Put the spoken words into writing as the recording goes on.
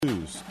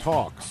News,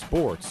 talk,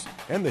 sports,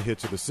 and the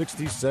hits of the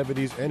 60s,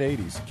 70s, and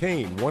 80s.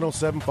 Kane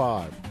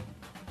 107.5.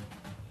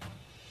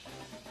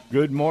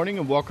 Good morning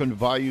and welcome to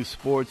Bayou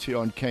Sports here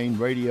on Kane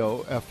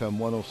Radio, FM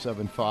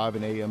 107.5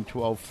 and AM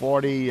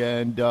 1240.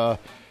 And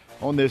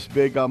on this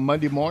big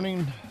Monday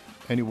morning,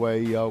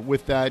 anyway,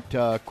 with that,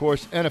 of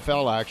course,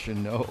 NFL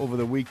action over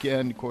the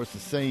weekend. Of course, the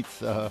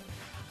Saints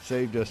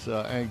saved us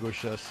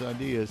anguish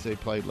Sunday as they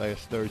played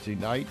last Thursday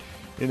night.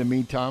 In the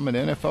meantime, an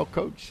NFL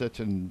coach sets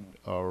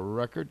a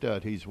record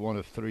that he's one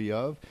of three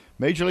of.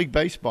 Major League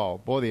Baseball,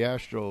 boy, the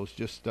Astros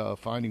just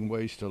finding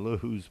ways to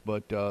lose,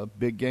 but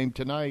big game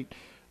tonight.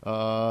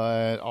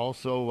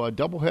 Also,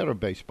 doubleheader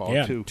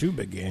baseball, too. Yeah, two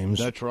big games.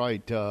 That's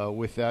right,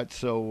 with that.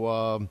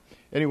 So,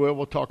 anyway,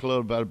 we'll talk a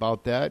little bit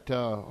about that.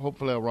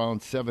 Hopefully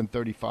around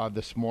 7:35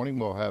 this morning,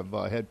 we'll have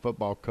head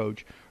football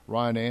coach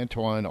Ryan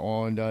Antoine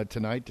on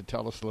tonight to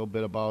tell us a little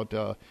bit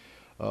about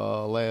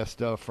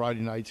last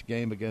Friday night's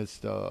game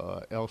against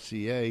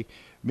LCA.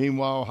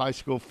 Meanwhile, high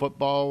school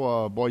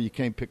football, boy, you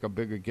can't pick a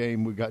bigger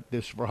game. We got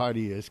this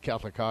Friday as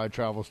Catholic High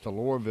travels to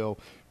Loreauville.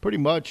 Pretty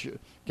much,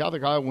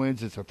 Catholic High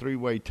wins. It's a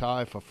three-way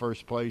tie for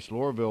first place.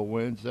 Loreauville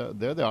wins.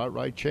 They're the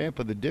outright champ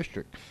of the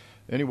district.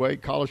 Anyway,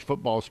 college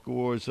football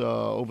scores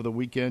over the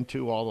weekend,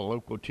 too. All the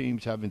local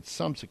teams having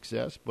some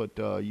success, but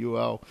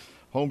UL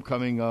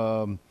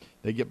homecoming,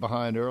 they get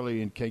behind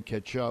early and can't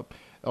catch up.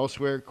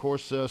 Elsewhere, of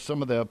course,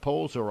 some of the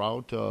polls are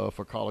out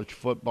for college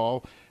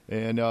football,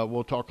 and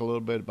we'll talk a little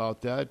bit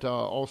about that.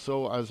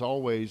 Also, as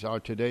always, our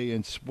Today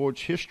in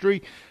Sports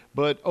History.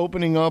 But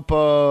opening up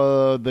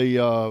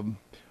the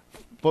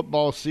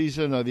football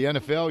season of the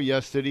NFL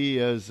yesterday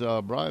as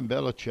Brian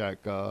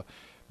Belichick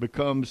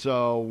becomes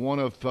one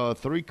of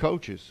three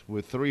coaches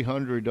with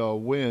 300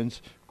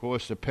 wins. Of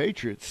course, the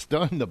Patriots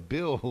stunned the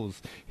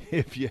Bills,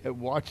 if you had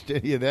watched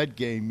any of that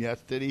game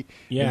yesterday.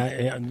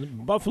 Yeah,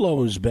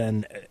 Buffalo has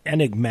been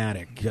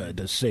enigmatic,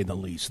 to say the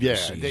least,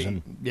 this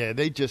season.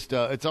 They just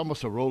it's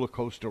almost a roller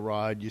coaster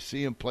ride. You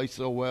see them play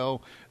so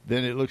well,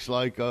 then it looks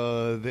like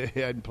they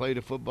hadn't played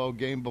a football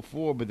game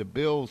before. But the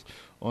Bills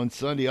on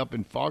Sunday up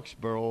in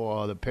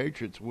Foxborough, the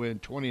Patriots win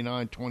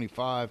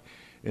 29-25.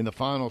 In the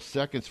final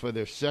seconds for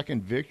their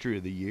second victory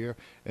of the year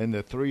and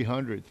the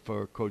 300th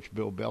for Coach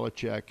Bill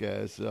Belichick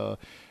as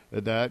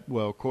that.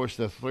 Well, of course,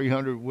 the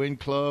 300-win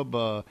club,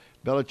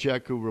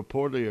 Belichick, who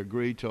reportedly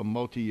agreed to a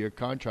multi-year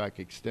contract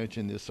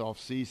extension this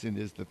offseason,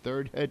 is the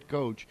third head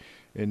coach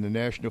in the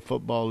National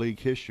Football League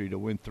history to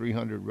win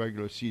 300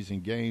 regular season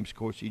games. Of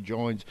course, he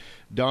joins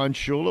Don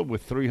Shula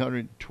with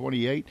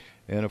 328,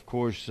 and, of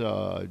course,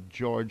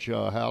 George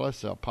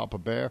Halas, Papa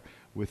Bear,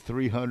 with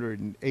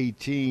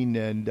 318,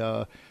 and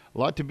a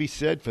lot to be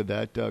said for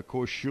that. Of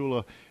course,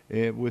 Shula,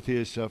 with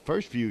his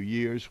first few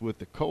years with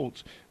the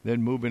Colts,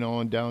 then moving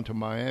on down to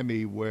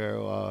Miami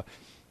where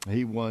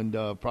he won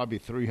probably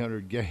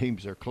 300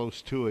 games or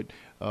close to it,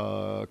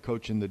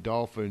 coaching the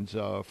Dolphins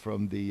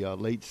from the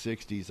late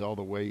 60s all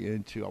the way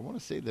into, I want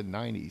to say, the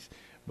 90s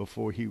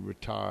before he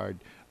retired.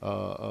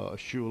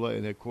 Shula,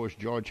 and of course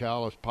George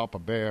Halas, Papa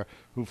Bear,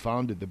 who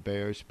founded the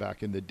Bears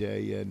back in the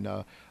day, and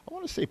I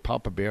want to say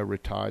Papa Bear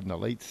retired in the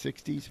late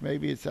 60s,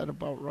 maybe. Is that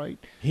about right?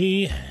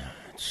 He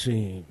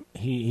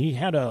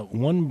had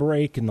one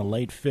break in the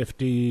late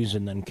 50s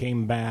and then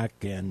came back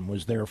and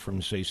was there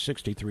from, say,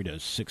 63 to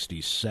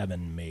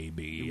 67,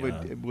 maybe.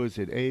 Was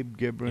it Abe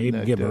Gibran Abe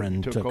that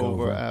Gibran took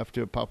over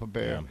after Papa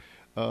Bear?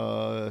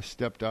 Yeah.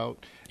 Stepped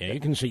out. Yeah, you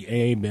can see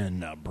Abe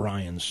in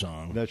Brian's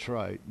song. That's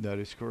right. That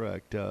is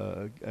correct.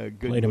 Good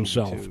Played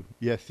himself. Too.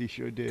 Yes, he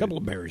sure did. A couple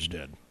of Bears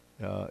did.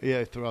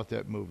 Yeah, throughout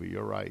that movie.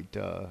 You're right.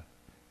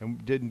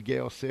 And didn't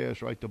Gail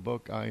Sayers write the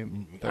book, I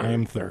Am Third? I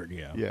Am Third,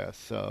 yeah.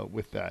 Yes,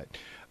 with that.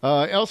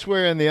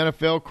 Elsewhere in the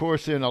NFL, of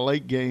course, in a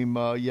late game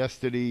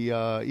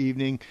yesterday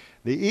evening,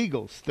 the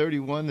Eagles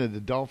 31 and the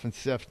Dolphins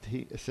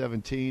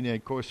 17. And,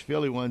 of course,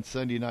 Philly won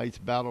Sunday night's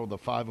battle of the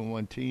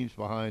 5-1 teams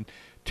behind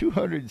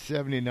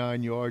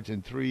 279 yards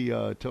and three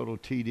total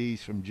TDs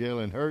from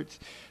Jalen Hurts,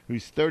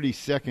 whose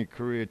 32nd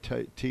career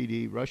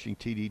rushing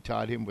TD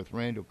tied him with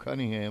Randall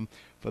Cunningham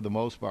for the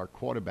most part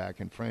quarterback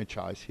in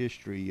franchise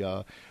history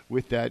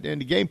with that. And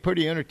the game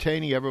pretty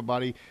entertaining.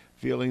 Everybody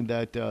feeling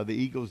that the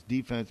Eagles'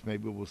 defense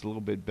maybe was a little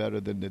bit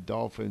better than the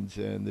Dolphins,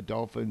 and the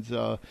Dolphins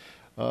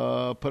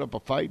put up a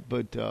fight,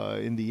 but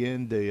in the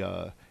end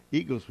the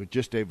Eagles were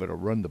just able to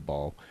run the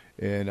ball.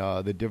 And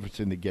the difference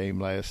in the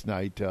game last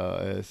night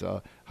is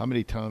how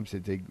many times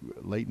did they,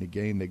 late in the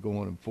game, they go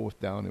on in 4th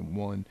down and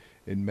 1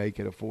 and make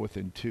it a 4th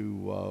and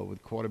 2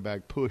 with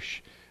quarterback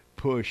push,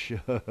 which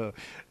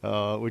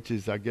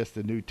is, I guess,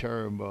 the new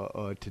term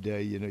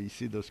today. You know, you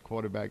see those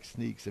quarterback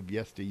sneaks of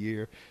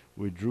yesteryear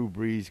with Drew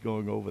Brees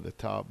going over the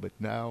top, but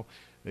now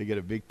they get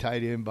a big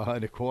tight end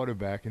behind the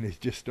quarterback, and they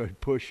just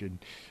start pushing.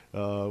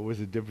 Was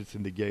the difference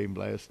in the game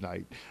last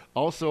night.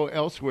 Also,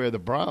 elsewhere, the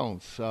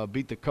Browns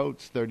beat the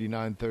Colts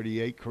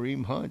 39-38.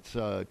 Kareem Hunt's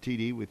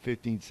TD with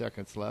 15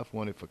 seconds left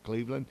won it for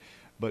Cleveland.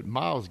 But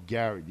Myles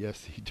Garrett,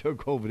 yes, he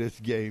took over this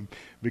game,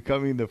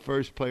 becoming the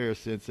first player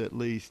since at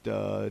least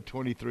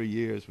 23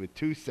 years with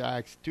 2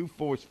 sacks, 2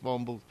 forced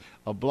fumbles,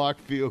 a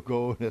blocked field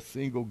goal in a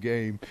single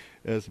game,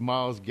 as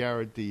Myles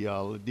Garrett,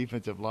 the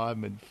defensive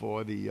lineman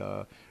for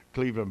the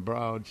Cleveland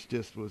Browns,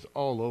 just was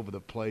all over the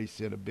place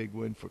in a big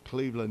win for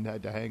Cleveland,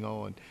 had to hang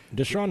on.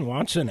 Deshaun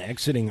Watson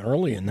exiting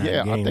early in that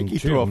game, Yeah, I think he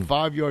too. threw a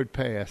 5-yard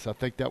pass. I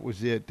think that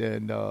was it,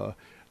 and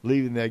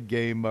leaving that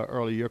game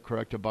early. You're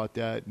correct about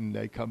that, and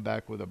they come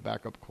back with a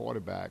backup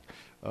quarterback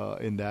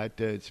in that.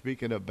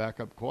 Speaking of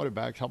backup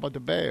quarterbacks, how about the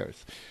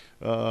Bears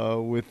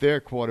with their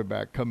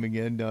quarterback coming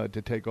in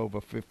to take over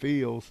for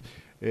Fields?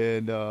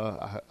 And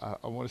I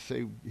want to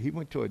say he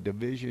went to a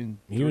Division.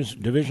 He was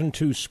Division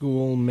II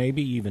school,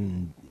 maybe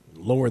even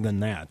lower than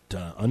that.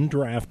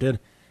 Undrafted,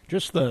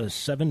 just the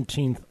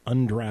 17th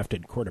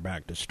undrafted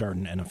quarterback to start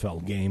an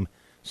NFL game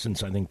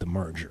since, I think, the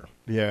merger.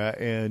 Yeah,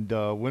 and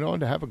went on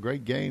to have a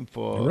great game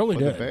for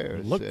the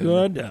Bears. Looked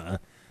good.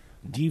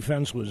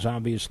 Defense was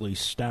obviously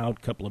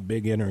stout. Couple of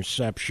big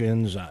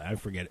interceptions. I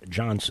forget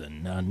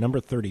Johnson, number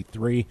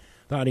 33.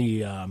 Thought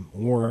he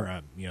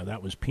wore,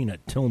 that was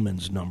Peanut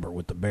Tillman's number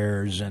with the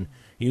Bears, and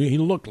he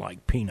looked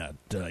like Peanut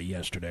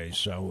yesterday.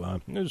 So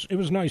it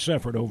was a nice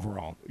effort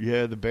overall.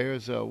 Yeah, the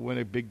Bears win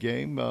a big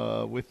game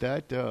with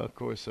that. Of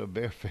course,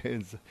 Bear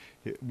fans,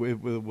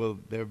 will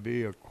there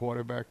be a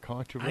quarterback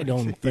controversy? I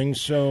don't think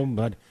so,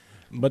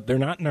 but they're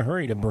not in a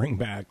hurry to bring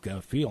back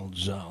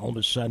Fields. All of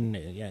a sudden,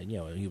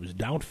 he was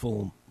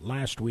doubtful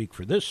last week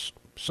for this,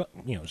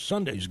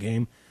 Sunday's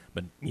game.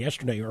 But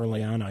yesterday,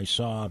 early on, I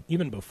saw,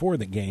 even before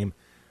the game,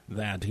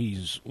 that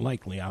he's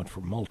likely out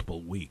for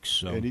multiple weeks.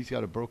 So, and he's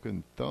got a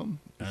broken thumb?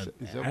 I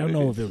don't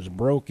know if it was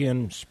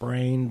broken,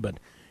 sprained, but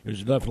it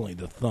was definitely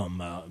the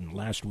thumb.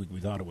 Last week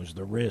we thought it was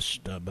the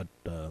wrist, but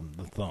the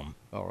thumb.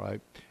 All right.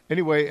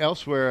 Anyway,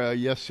 elsewhere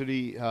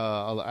yesterday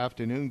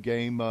afternoon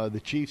game,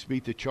 the Chiefs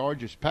beat the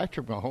Chargers.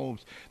 Patrick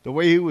Mahomes, the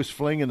way he was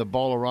flinging the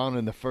ball around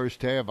in the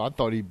first half, I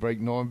thought he'd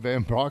break Norm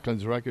Van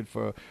Brocklin's record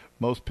for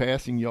most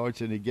passing yards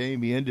in the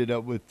game. He ended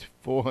up with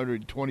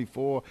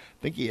 424.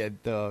 I think he had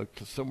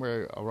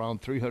somewhere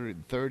around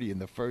 330 in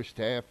the first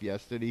half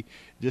yesterday,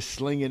 just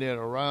slinging it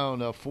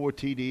around. 4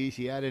 TDs.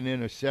 He had an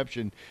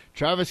interception.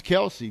 Travis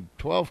Kelce,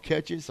 12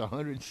 catches,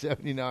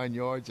 179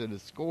 yards and a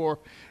score,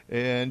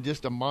 and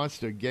just a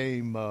monster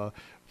game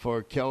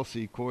for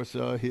Kelce. Of course,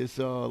 his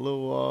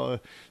little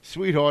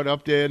sweetheart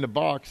up there in the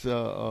box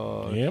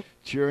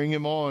cheering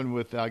him on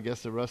with, I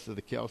guess, the rest of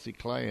the Kelce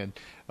clan.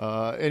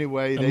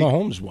 Anyway, and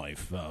Mahomes'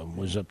 wife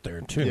was up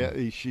there, too.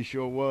 Yeah, she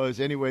sure was.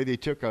 Anyway, they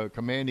took a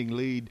commanding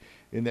lead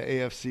in the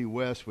AFC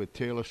West with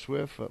Taylor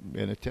Swift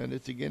in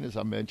attendance again, as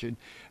I mentioned.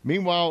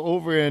 Meanwhile,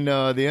 over in the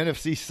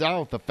NFC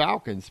South, the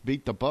Falcons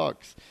beat the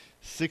Bucs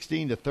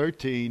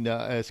 16-13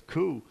 as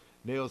Koo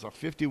nails a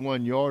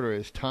 51-yarder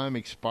as time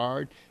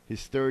expired.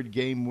 His third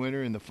game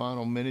winner in the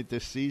final minute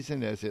this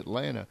season, as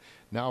Atlanta,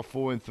 now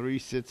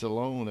 4-3, sits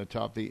alone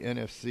atop the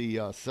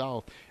NFC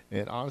South.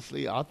 And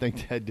honestly, I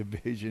think that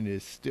division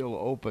is still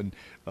open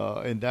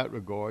in that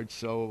regard.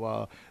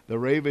 So the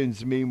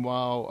Ravens,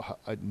 meanwhile,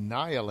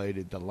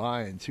 annihilated the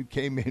Lions, who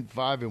came in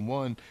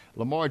 5-1.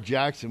 Lamar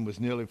Jackson was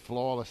nearly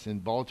flawless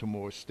in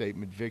Baltimore's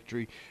statement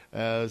victory,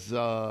 as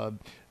the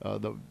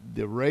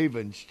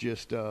Ravens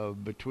just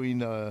between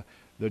the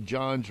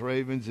John's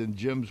Ravens and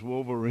Jim's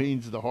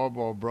Wolverines, the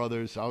Harbaugh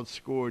brothers,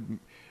 outscored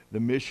the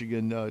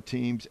Michigan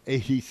teams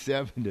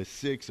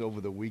 87-6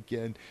 over the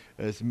weekend,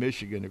 as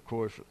Michigan, of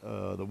course,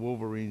 the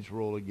Wolverines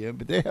roll again.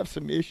 But they have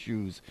some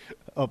issues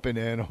up in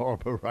Ann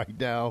Arbor right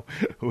now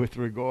with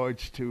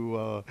regards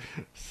to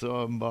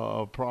some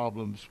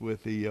problems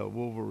with the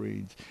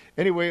Wolverines.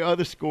 Anyway,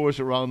 other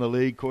scores around the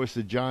league. Of course,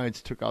 the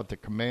Giants took out the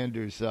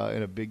Commanders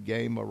in a big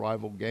game, a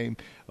rival game,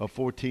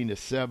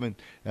 14-7.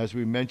 As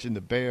we mentioned,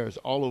 the Bears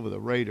all over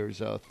the Raiders,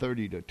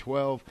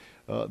 30-12.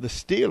 The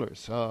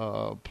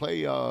Steelers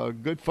play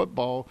good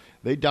football.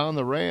 They down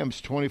the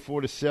Rams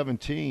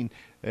 24-17,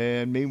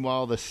 and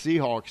meanwhile the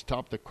Seahawks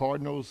top the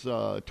Cardinals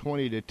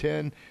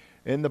 20-10,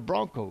 and the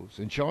Broncos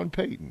and Sean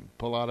Payton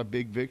pull out a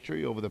big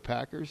victory over the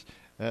Packers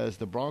as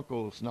the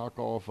Broncos knock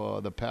off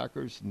the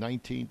Packers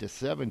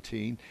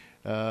 19-17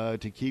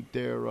 to keep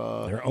their.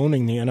 They're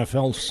owning the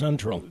NFL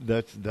Central.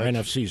 That's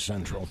NFC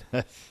Central.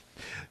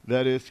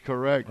 That is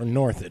correct. Or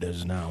North it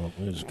is now,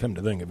 come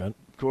to think of it.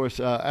 Of course,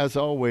 as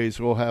always,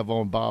 we'll have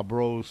on Bob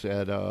Rose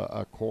at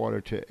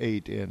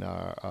 7:45 in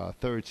our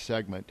third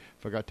segment.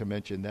 Forgot to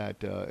mention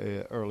that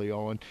early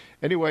on.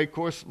 Anyway, of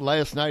course,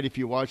 last night, if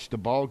you watched the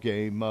ball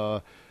game,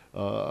 the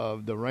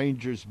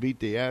Rangers beat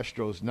the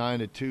Astros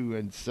 9-2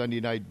 in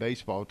Sunday Night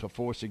Baseball to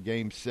force a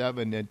Game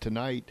 7. And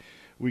tonight,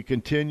 we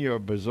continue a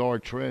bizarre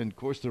trend. Of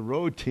course, the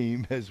road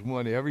team has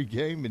won every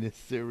game in this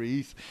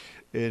series.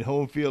 In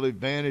home field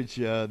advantage,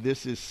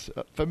 this is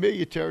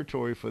familiar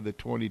territory for the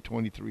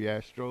 2023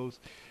 Astros.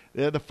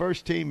 They're the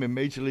first team in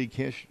Major League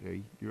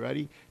history, you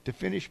ready, to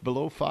finish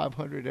below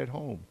 500 at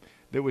home.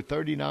 They were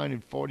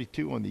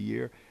 39-42 on the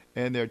year,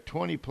 and they're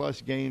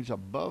 20-plus games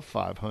above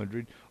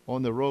 500.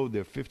 On the road,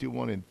 they're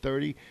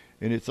 51-30.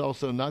 And it's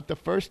also not the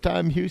first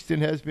time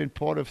Houston has been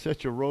part of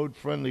such a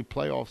road-friendly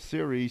playoff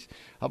series.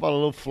 How about a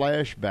little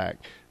flashback?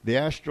 The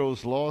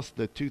Astros lost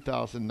the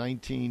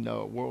 2019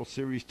 World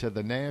Series to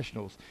the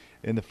Nationals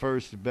in the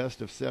first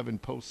best-of-7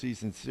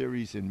 postseason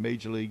series in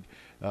Major League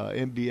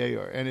NBA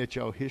or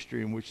NHL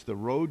history, in which the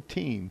road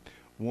team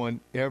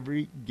won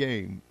every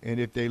game. And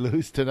if they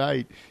lose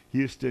tonight,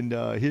 Houston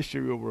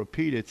history will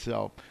repeat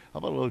itself. How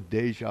about a little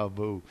deja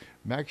vu?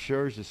 Max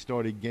Scherzer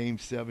started Game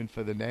 7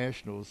 for the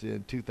Nationals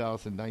in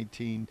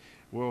 2019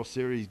 World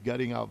Series,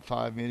 gutting out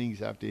 5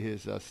 innings after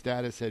his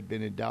status had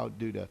been in doubt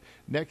due to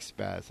neck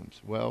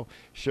spasms. Well,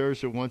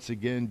 Scherzer, once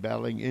again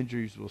battling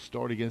injuries, will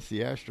start against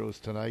the Astros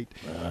tonight.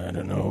 I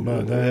don't know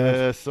about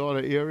that. Sort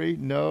of eerie,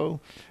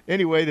 no.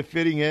 Anyway, the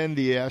fitting end,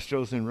 the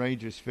Astros and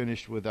Rangers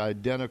finished with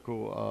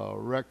identical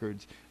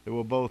records. They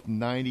were both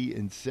 90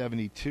 and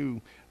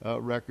 72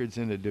 records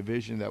in a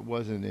division that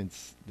wasn't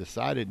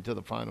decided until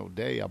the final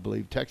day. I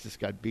believe Texas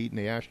got beaten.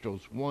 The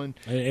Astros won.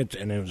 And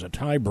it was a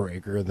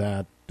tiebreaker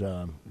that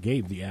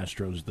gave the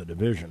Astros the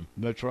division.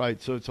 That's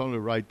right. So it's only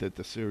right that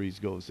the series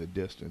goes the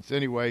distance.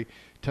 Anyway,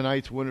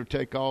 tonight's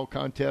winner-take-all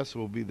contest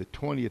will be the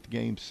 20th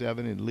Game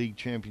 7 in league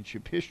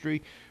championship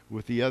history,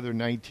 with the other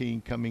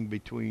 19 coming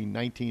between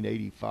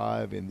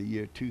 1985 and the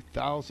year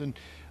 2000.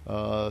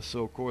 So,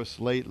 of course,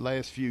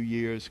 last few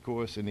years, of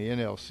course, in the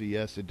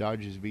NLCS, the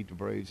Dodgers beat the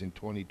Braves in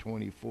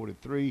 2020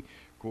 4-3.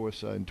 Of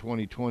course, in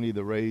 2020,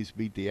 the Rays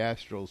beat the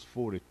Astros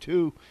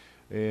 4-2.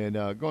 And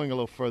going a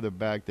little further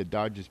back, the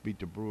Dodgers beat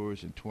the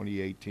Brewers in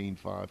 2018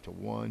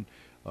 5-1.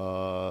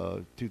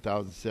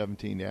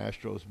 2017, the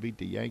Astros beat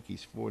the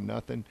Yankees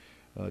 4-0.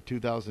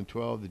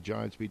 2012, the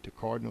Giants beat the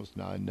Cardinals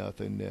 9-0.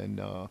 And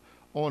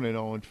on and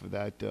on for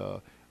that.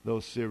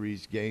 Those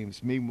series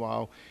games.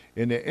 Meanwhile,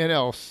 in the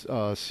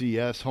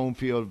NLCS, home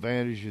field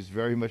advantage is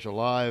very much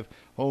alive.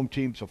 Home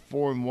teams are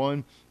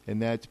 4-1, and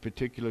that's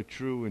particularly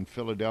true in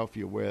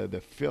Philadelphia, where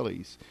the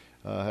Phillies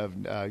have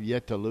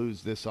yet to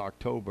lose this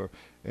October,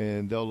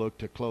 and they'll look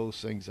to close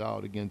things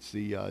out against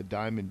the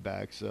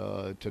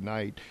Diamondbacks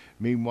tonight.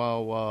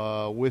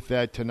 Meanwhile, with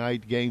that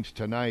tonight, games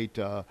tonight,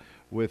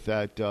 with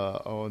that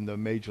on the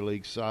Major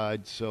League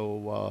side,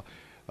 so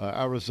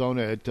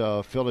Arizona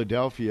at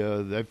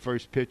Philadelphia, their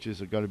first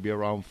pitches are going to be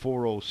around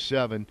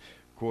 4:07.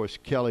 Of course,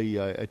 Kelly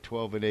at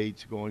 12-8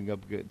 is going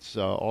up against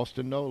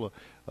Austin Nola.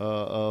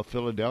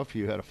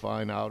 Philadelphia had a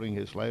fine outing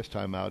his last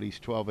time out. He's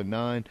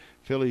 12-9.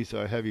 Phillies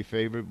are a heavy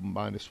favorite,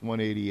 minus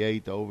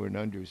 188. The over and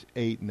under is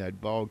 8 in that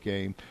ball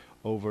game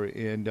over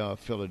in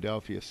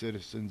Philadelphia,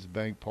 Citizens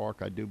Bank Park,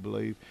 I do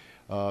believe.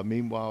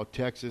 Meanwhile,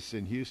 Texas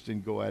and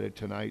Houston go at it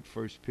tonight.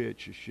 First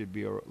pitch should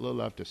be a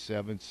little after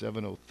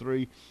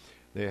 7:03.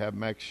 They have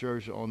Max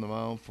Scherzer on the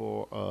mound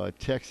for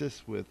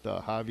Texas with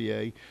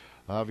Javier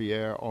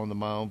on the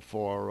mound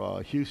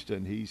for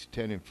Houston. He's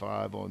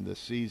 10-5 on the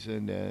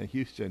season.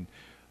 Houston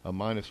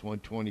minus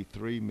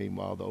 123.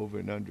 Meanwhile, the over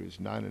and under is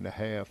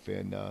 9.5,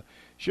 and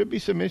should be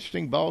some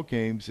interesting ball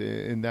games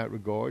in that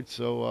regard.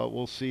 So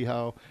we'll see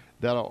how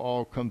that'll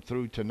all come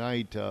through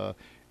tonight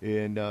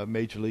in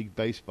Major League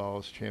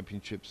Baseball's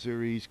championship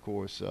series. Of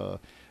course,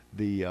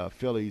 the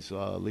Phillies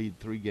lead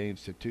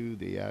 3-2.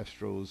 The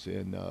Astros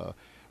and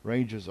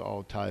Rangers are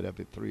all tied up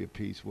at 3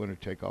 apiece. Winner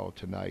take all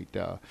tonight.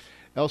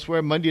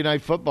 Elsewhere, Monday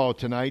Night Football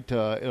tonight,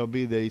 it'll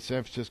be the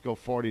San Francisco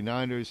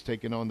 49ers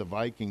taking on the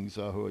Vikings,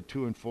 who are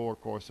 2-4.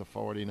 Of course, the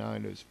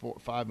 49ers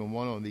 5-1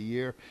 on the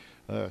year.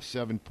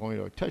 7-point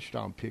or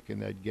touchdown pick in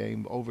that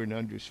game. Over and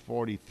under is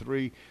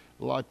 43.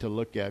 A lot to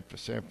look at for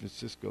San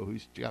Francisco,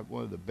 who's got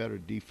one of the better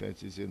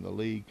defenses in the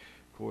league.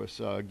 Of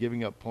course,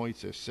 giving up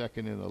points, they're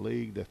second in the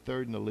league. They're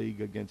third in the league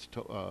against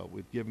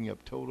with giving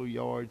up total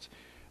yards.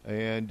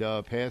 And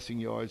passing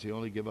yards, they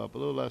only give up a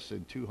little less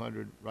than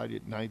 200, right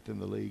at 9th in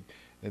the league.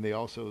 And they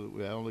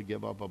only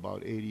give up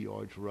about 80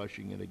 yards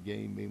rushing in a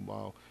game.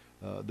 Meanwhile,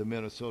 the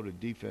Minnesota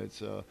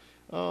defense, a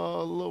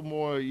little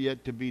more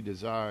yet to be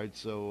desired.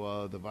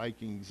 So the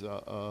Vikings,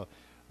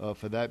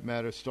 for that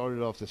matter,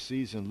 started off the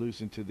season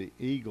losing to the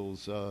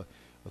Eagles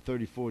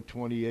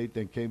 34-28,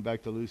 then came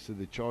back to lose to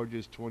the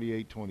Chargers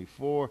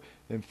 28-24,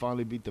 then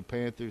finally beat the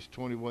Panthers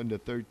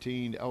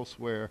 21-13.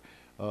 Elsewhere,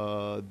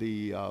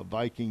 the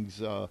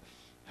Vikings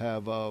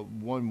have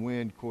one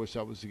win. Of course,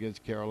 that was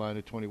against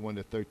Carolina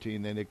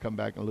 21-13. Then they come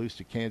back and lose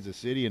to Kansas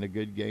City in a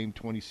good game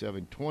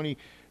 27-20.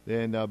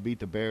 Then beat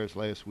the Bears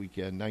last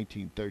weekend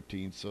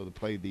 19-13. So they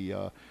play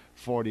the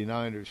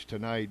 49ers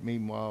tonight.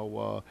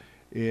 Meanwhile,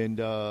 in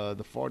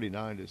the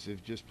 49ers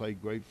have just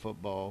played great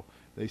football.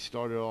 They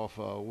started off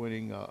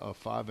winning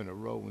 5 in a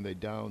row when they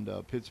downed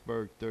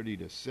Pittsburgh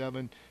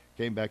 30-7.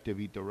 Came back to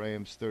beat the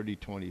Rams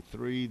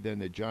 30-23. Then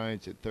the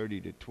Giants at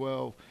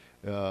 30-12.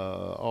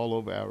 All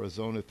over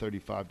Arizona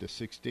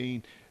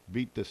 35-16.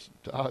 Beat the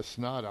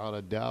snot out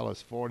of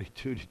Dallas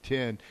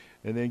 42-10.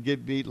 And then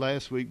get beat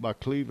last week by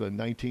Cleveland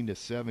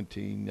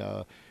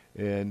 19-17.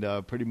 And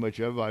pretty much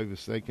everybody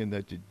was thinking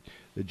that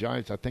the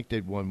Giants, I think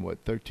they'd won,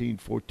 13,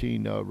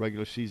 14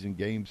 regular season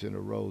games in a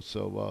row.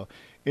 So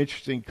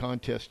interesting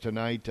contest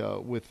tonight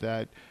with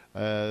that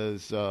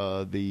as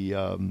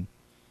the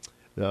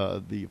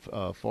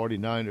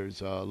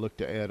 49ers look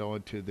to add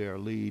on to their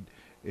lead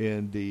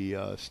in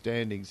the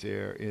standings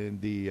there in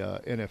the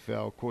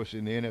NFL. Of course,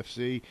 in the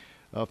NFC,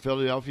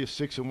 Philadelphia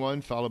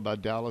 6-1, followed by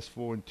Dallas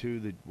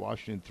 4-2, the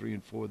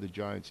Washington 3-4, the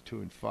Giants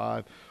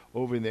 2-5.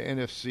 Over in the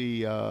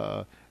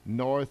NFC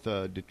North,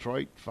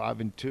 Detroit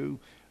 5-2,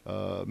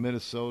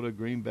 Minnesota,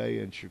 Green Bay,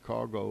 and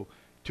Chicago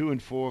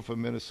 2-4 for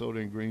Minnesota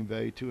and Green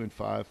Bay,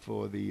 2-5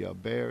 for the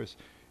Bears.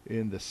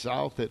 In the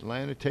South,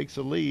 Atlanta takes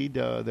a lead.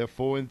 They're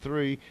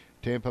 4-3.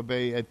 Tampa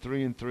Bay at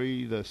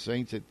 3-3, the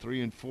Saints at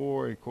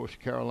 3-4, and of course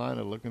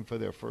Carolina looking for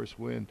their first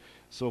win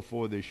so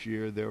far this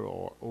year. They're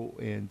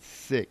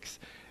 0-6.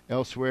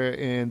 Elsewhere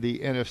in the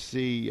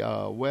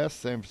NFC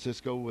West, San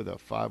Francisco with a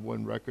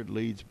 5-1 record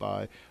leads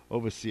by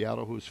over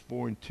Seattle, who's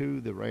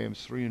 4-2. The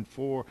Rams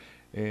 3-4,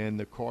 and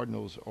the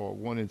Cardinals are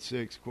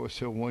 1-6. Of course,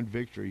 they're one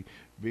victory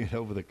being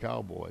over the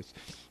Cowboys.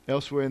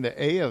 Elsewhere in the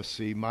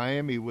AFC,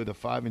 Miami with a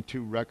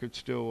 5-2 record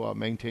still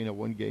maintain a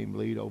one-game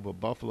lead over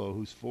Buffalo,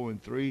 who's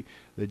 4-3.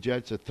 The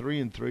Jets are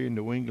 3-3, in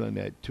New England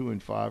at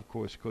 2-5. Of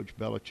course, Coach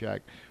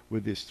Belichick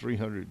with his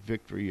 300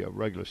 victory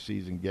regular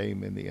season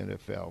game in the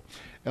NFL.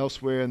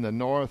 Elsewhere in the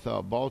North,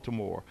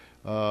 Baltimore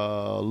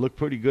looked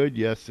pretty good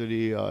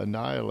yesterday,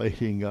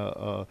 annihilating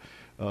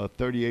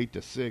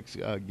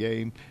 38-6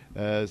 game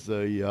as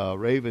the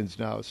Ravens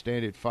now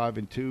stand at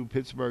 5-2.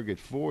 Pittsburgh at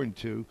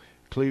 4-2.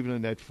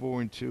 Cleveland at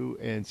 4-2,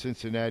 and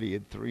Cincinnati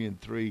at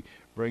 3-3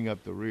 bring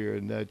up the rear.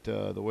 And that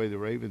the way the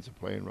Ravens are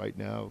playing right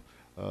now,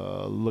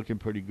 looking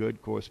pretty good.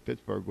 Of course,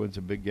 Pittsburgh wins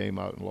a big game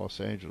out in Los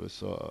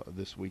Angeles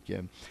this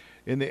weekend.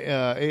 In the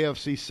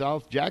AFC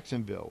South,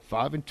 Jacksonville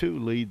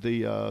 5-2 lead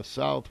the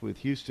South with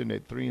Houston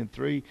at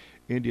 3-3,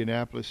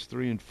 Indianapolis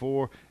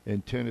 3-4,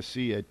 and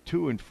Tennessee at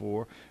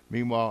 2-4.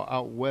 Meanwhile,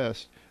 out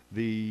west,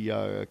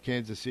 the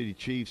Kansas City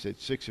Chiefs at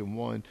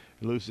 6-1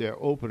 lose their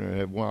opener and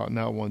have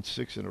now won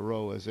 6 in a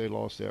row as they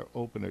lost their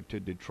opener to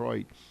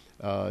Detroit.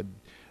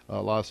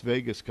 Las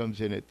Vegas comes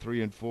in at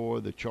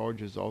 3-4. The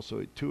Chargers also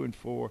at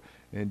 2-4,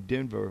 and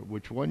Denver,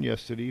 which won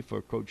yesterday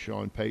for Coach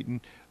Sean Payton,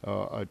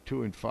 are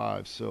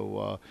 2-5.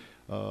 So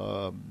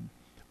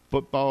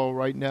football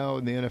right now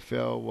in the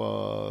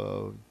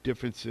NFL,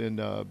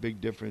 big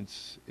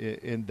difference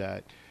in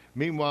that.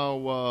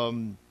 Meanwhile,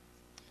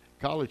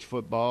 college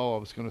football, I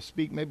was going to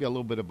speak maybe a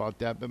little bit about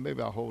that, but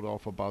maybe I'll hold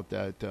off about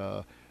that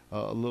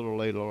a little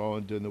later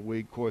on during the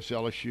week. Of course,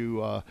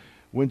 LSU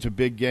wins a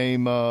big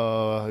game.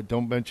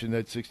 Don't mention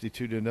that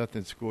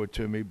 62-0 score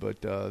to me,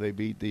 but they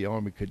beat the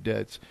Army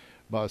Cadets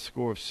by a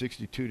score of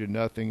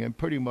 62-0 and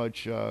pretty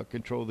much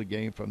controlled the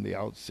game from the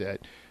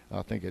outset.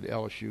 I think at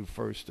LSU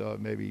first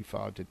maybe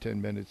 5 to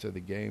 10 minutes of the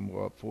game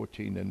were up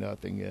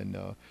 14-0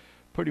 and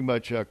pretty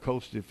much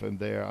coasted from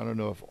there. I don't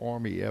know if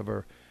Army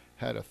ever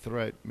had a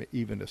threat,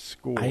 even a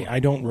score. I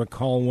don't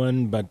recall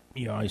one, but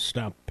I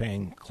stopped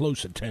paying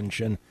close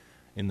attention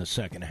in the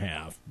second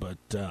half. But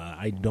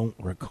I don't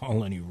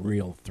recall any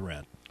real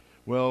threat.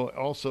 Well,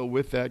 also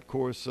with that, of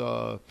course,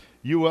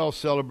 UL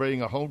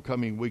celebrating a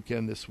homecoming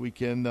weekend this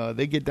weekend.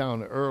 They get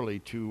down early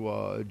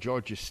to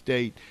Georgia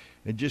State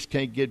and just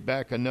can't get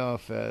back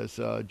enough as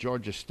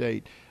Georgia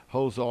State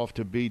holds off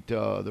to beat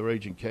the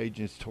Raging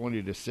Cajuns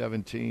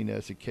 20-17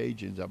 as the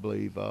Cajuns, I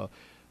believe,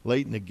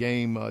 late in the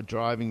game,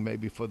 driving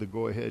maybe for the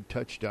go-ahead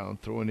touchdown,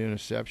 throw an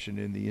interception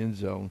in the end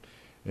zone,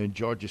 and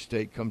Georgia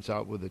State comes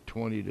out with a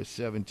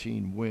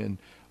 20-17 win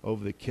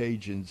over the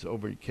Cajuns,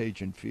 over at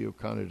Cajun Field,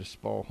 kind of the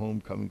small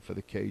homecoming for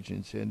the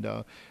Cajuns. And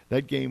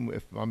that game,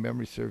 if my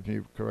memory serves me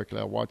correctly,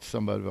 I watched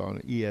some of it on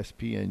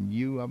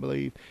ESPNU, I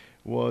believe,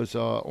 was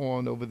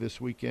on over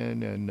this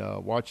weekend,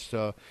 and watched,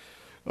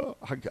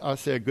 I'll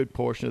say, a good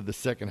portion of the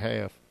second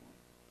half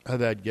of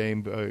that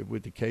game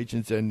with the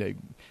Cajuns, and they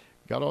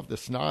got off the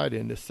snide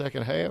in the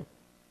second half,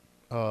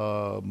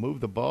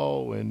 moved the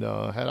ball, and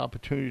had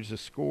opportunities to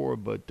score,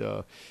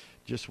 but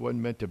just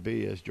wasn't meant to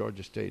be as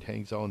Georgia State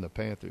hangs on the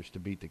Panthers to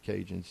beat the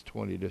Cajuns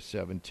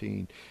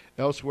 20-17.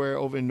 Elsewhere,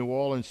 over in New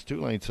Orleans,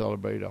 Tulane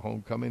celebrated a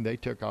homecoming. They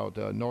took out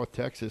North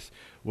Texas,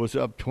 was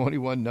up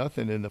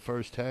 21-0 in the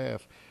first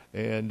half,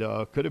 and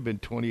could have been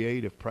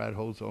 28 if Pratt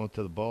holds on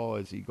to the ball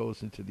as he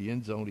goes into the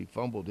end zone. He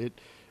fumbled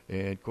it,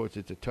 and, of course,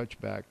 it's a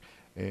touchback.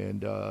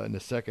 And in the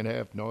second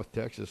half, North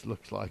Texas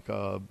looks like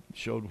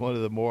showed one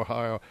of the more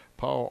higher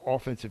power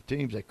offensive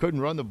teams. They couldn't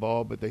run the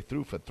ball, but they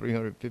threw for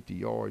 350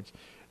 yards.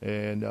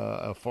 And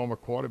a former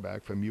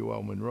quarterback from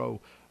UL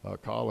Monroe,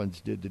 Collins,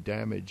 did the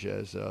damage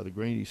as the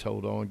Greenies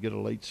hold on, get a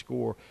late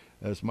score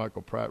as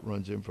Michael Pratt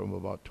runs in from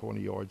about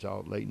 20 yards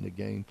out late in the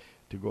game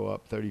to go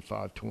up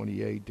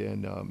 35-28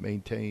 and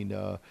maintain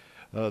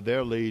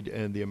their lead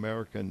in the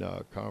American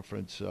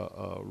Conference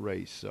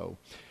race. So,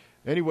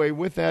 anyway,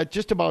 with that,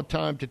 just about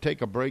time to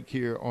take a break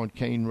here on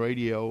Kane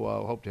Radio.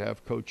 I hope to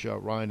have Coach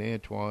Ryan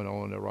Antoine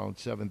on around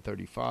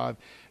 7:35.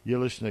 You're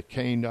listening to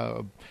Kane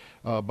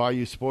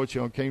Bayou Sports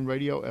here on Kane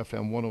Radio,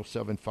 FM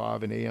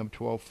 107.5 and AM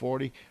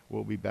 1240.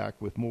 We'll be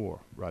back with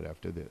more right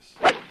after this.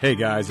 Hey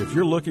guys, if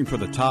you're looking for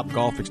the top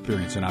golf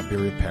experience in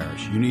Iberia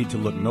Parish, you need to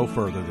look no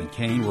further than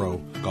Cane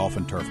Row Golf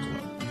and Turf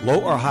Club.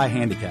 Low or high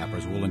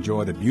handicappers will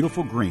enjoy the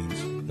beautiful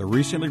greens, the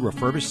recently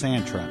refurbished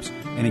sand traps,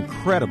 and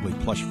incredibly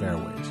plush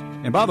fairways.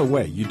 And by the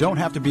way, you don't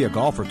have to be a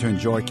golfer to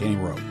enjoy Cane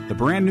Row. The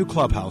brand new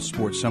clubhouse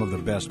sports some of the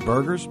best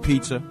burgers,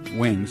 pizza,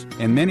 wings,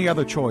 and many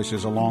other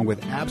choices, along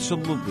with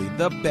absolutely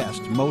the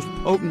best, most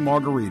potent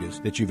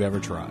margaritas that you've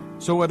ever tried.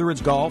 So whether it's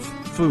golf,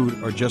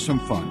 food, or just some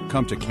fun,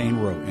 come to Cane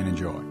Row and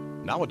enjoy.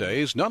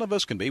 Nowadays, none of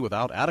us can be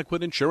without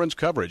adequate insurance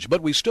coverage,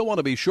 but we still want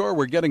to be sure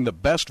we're getting the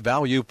best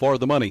value for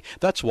the money.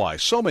 That's why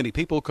so many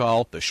people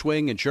call the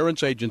Schwing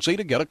Insurance Agency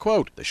to get a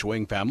quote. The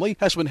Schwing family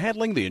has been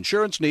handling the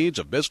insurance needs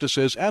of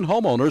businesses and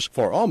homeowners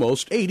for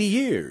almost 80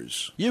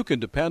 years. You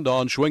can depend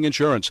on Schwing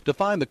Insurance to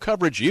find the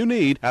coverage you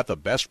need at the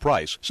best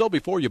price. So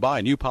before you buy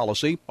a new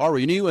policy or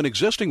renew an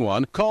existing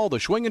one, call the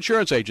Schwing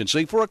Insurance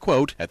Agency for a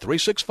quote at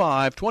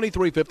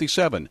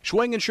 365-2357.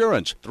 Schwing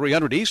Insurance,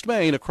 300 East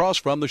Main, across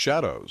from the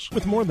Shadows.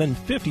 With more than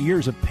 50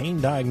 years of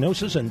pain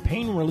diagnosis and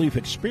pain relief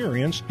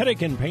experience,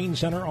 Headache and Pain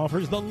Center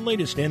offers the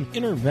latest in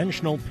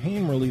interventional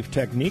pain relief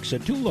techniques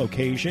at 2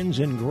 locations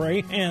in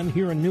Gray and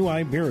here in New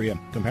Iberia.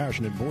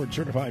 Compassionate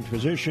board-certified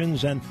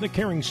physicians and the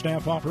caring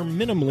staff offer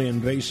minimally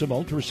invasive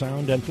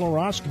ultrasound and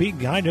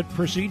fluoroscopy-guided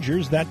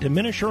procedures that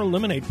diminish or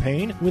eliminate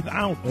pain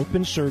without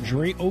open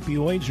surgery,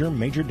 opioids, or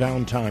major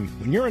downtime.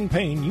 When you're in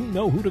pain, you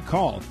know who to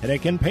call.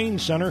 Headache and Pain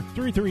Center,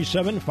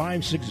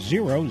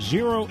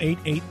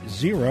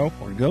 337-560-0880,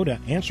 or go to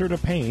answertopain.com.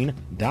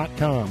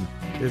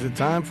 Is it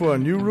time for a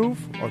new roof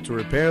or to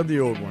repair the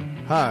old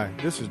one? Hi,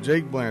 this is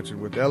Jake Blanchard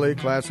with LA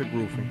Classic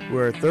Roofing.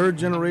 We're a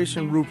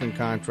third-generation roofing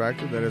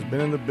contractor that has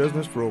been in the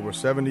business for over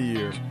 70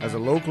 years. As a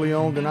locally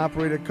owned and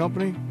operated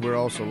company, we're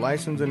also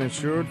licensed and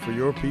insured for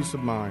your peace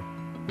of mind.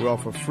 We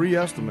offer free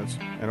estimates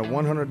and a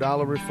 $100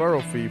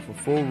 referral fee for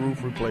full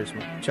roof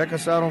replacement. Check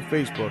us out on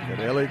Facebook at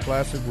LA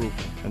Classic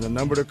Roofing, and the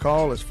number to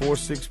call is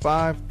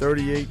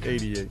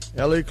 465-3888.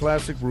 LA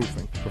Classic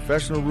Roofing,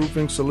 professional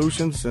roofing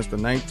solutions since the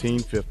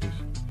 1950s.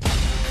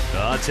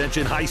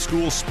 Attention high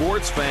school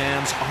sports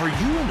fans, are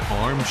you an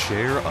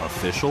armchair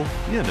official?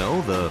 You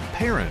know, the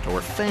parent or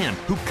fan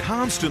who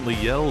constantly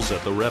yells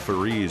at the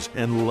referees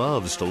and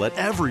loves to let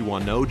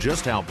everyone know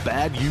just how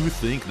bad you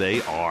think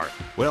they are.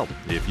 Well,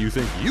 if you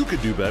think you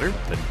could do better,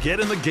 then get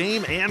in the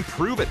game and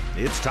prove it.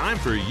 It's time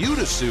for you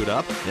to suit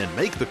up and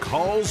make the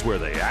calls where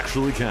they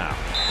actually count.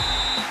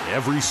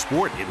 Every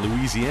sport in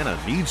Louisiana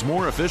needs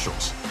more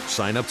officials.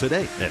 Sign up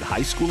today at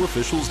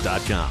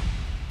highschoolofficials.com.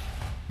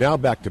 Now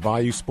back to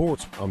Bayou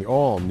Sports on the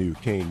all-new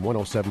Kane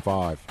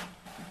 107.5.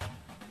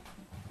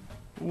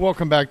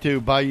 Welcome back to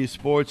Bayou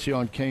Sports here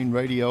on Kane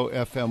Radio,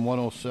 FM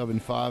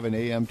 107.5 and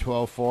AM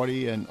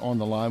 1240. And on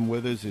the line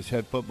with us is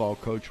head football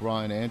coach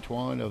Ryan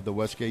Antoine of the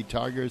Westgate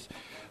Tigers.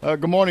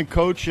 Good morning,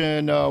 Coach,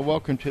 and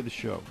welcome to the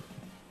show.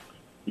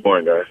 Good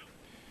morning, guys.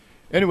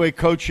 Anyway,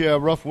 Coach,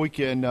 rough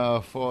weekend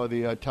for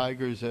the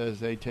Tigers as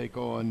they take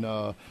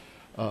on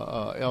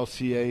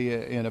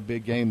LCA in a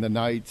big game, the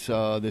Knights,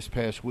 this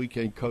past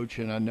weekend, Coach,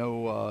 and I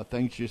know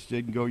things just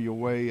didn't go your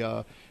way.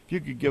 If you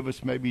could give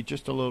us maybe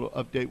just a little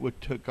update what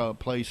took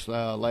place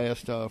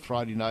last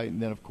Friday night,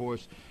 and then, of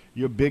course,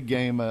 your big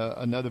game,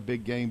 another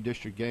big game,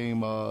 district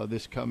game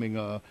this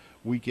coming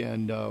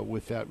weekend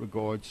with that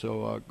regard.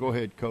 So go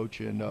ahead,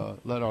 Coach, and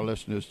let our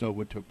listeners know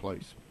what took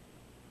place.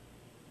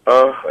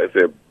 I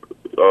said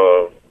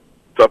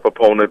tough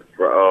opponent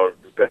for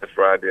past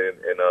Friday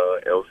in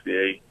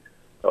LCA.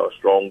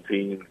 Strong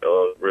team,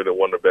 really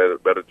one of the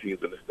better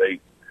teams in the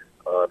state.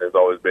 There's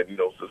always been,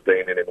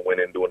 sustaining and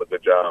winning, doing a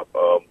good job.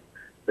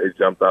 They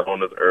jumped out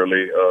on us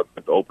early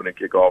at the opening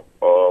kickoff,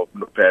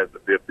 past the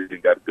 50.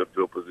 Got a good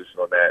field position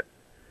on that.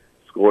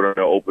 Scored on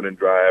their opening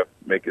drive,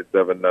 make it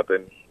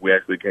 7-0. We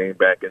actually came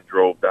back and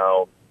drove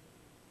down.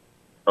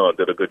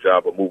 Did a good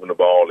job of moving the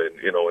ball and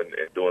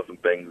doing some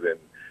things and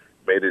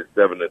made it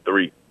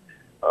 7-3.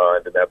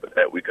 And then after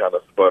that, we kind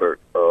of sputtered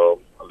a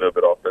little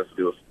bit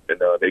offensively,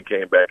 and they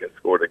came back and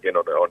scored again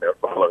on their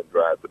following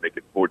drive to make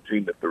it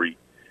 14-3.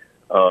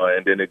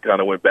 And then it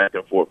kind of went back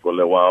and forth for a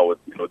little while with,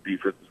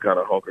 defenses kind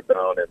of hunkered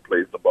down and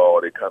played the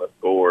ball. They kind of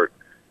scored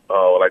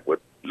with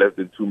less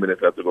than 2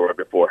 minutes after go right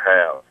before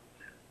half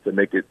to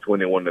make it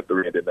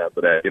 21-3. And then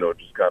after that,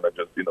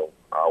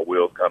 our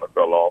wheels kind of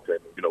fell off, and,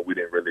 we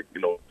didn't really,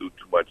 do too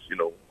much,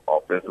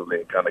 offensively,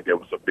 and kind of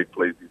gave us some big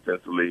plays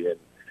defensively. And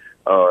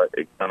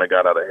it kind of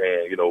got out of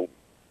hand,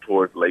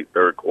 towards late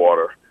third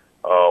quarter.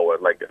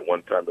 At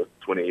one time it was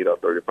 28 or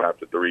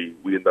 35-3.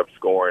 We ended up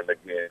scoring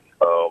again.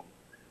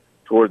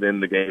 Towards the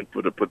end of the game,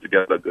 put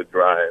together a good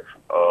drive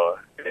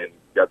and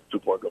got the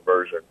 2-point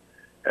conversion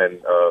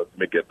and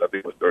make it, I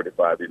think it was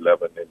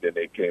 35-11. And then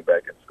they came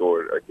back and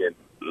scored again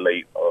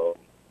late.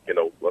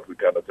 Once we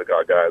kind of took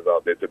our guys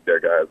out, they took their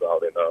guys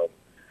out, and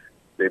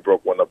they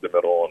broke one up the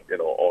middle on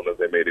us.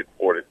 They made it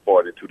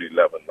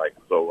 42-11.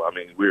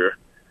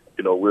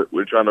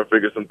 We're trying to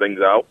figure some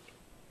things out.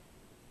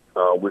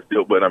 We're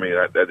still, but I mean,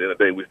 at the end of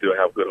the day, we still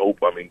have good hope.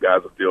 I mean,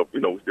 guys are still, we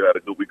still had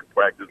a good week of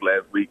practice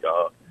last week.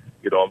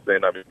 You know what I'm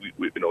saying? I mean,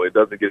 we it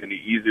doesn't get any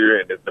easier,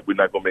 and we're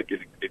not going to make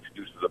any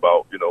excuses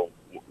about,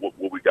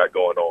 what we got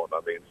going on.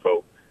 I mean,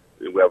 so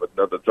we have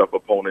another tough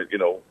opponent, in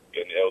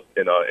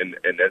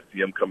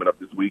STM coming up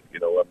this week. I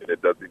mean,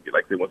 it doesn't get,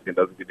 like I say, once again,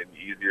 doesn't get any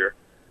easier.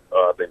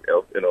 I think,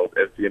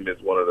 STM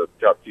is one of the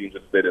top teams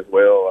in the state as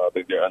well. I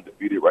think they're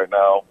undefeated right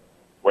now,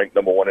 ranked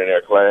number 1 in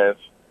their class.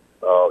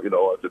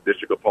 As a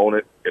district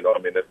opponent, I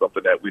mean, that's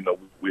something that we know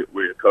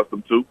we're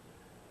accustomed to.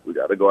 We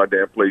got to go out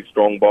there and play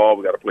strong ball.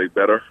 We got to play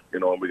better,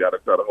 and we got to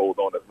try to hold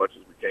on as much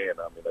as we can.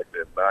 I mean, like I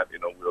said, if not,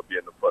 we'll be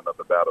in the front of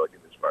the battle again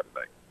this Friday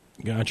night.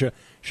 Gotcha.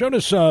 Showed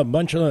us a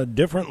bunch of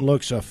different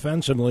looks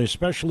offensively,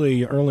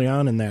 especially early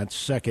on in that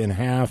second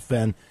half.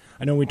 And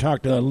I know we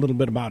talked a little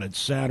bit about it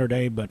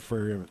Saturday, but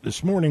for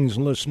this morning's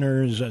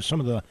listeners, some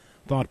of the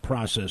thought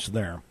process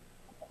there.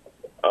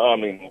 I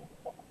mean,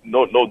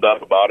 no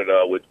doubt about it.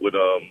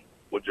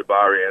 With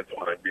Jabari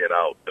Antoine being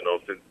out,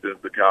 since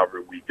the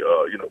Calvary week,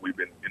 we've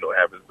been,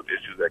 having some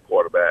issues at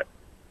quarterback.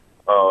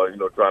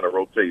 Trying to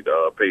rotate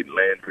Peyton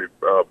Landry,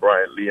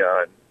 Brian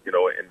Leon,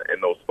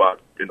 in those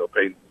spots.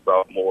 Peyton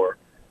sophomore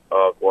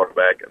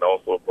quarterback, and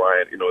also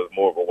Brian, is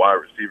more of a wide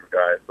receiver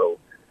guy. So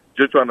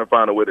just trying to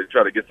find a way to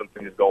try to get some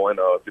things going.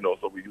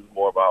 So we use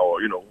more of our,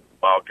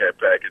 Wildcat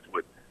package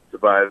with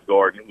Tobias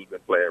Gordon, who's been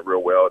playing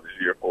real well this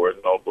year for us,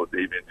 and also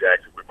Davian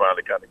Jackson. We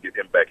finally kind of get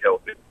him back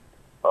healthy.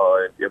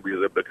 And we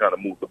were able to kind of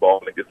move the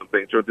ball and get some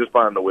things. So just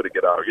finding a way to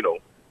get our,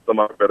 some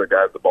of our better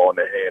guys the ball in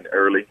their hand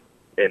early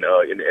and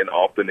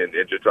often, and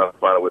just trying to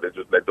find a way to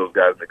just let those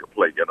guys make a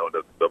play.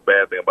 The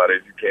bad thing about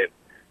it is you can't.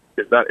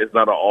 It's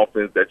not an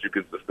offense that you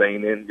can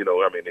sustain in.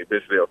 I mean,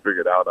 eventually they'll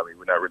figure it out. I mean,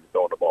 we're not really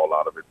throwing the ball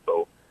out of it.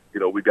 So,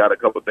 we got a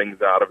couple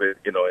things out of it.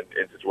 And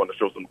just want to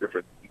show some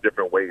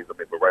different ways. I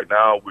mean, but right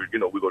now we're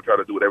gonna try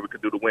to do whatever we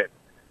can do to win.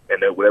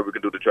 And then whatever we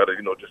can do to try to,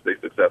 just stay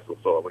successful.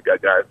 So we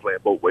got guys playing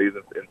both ways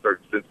in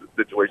certain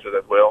situations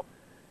as well.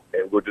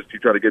 And we'll just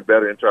keep trying to get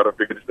better and try to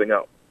figure this thing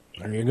out.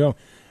 There you go.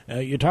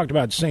 You talked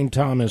about St.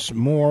 Thomas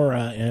more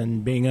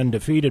and being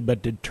undefeated,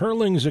 but did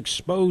Turlings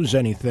expose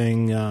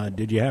anything?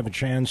 Did you have a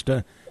chance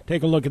to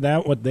take a look at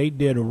that, what they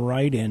did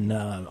right in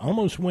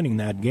almost winning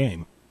that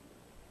game?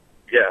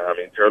 Yeah, I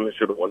mean, Turlings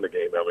should have won the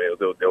game. I mean,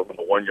 they was on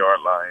the 1 yard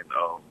line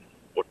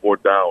with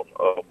 4th down.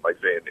 Like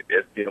saying,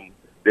 STM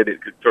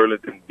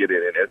Turlings didn't get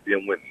it, and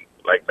STM went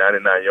like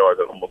 99 yards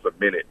in almost a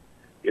minute.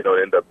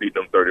 Ended up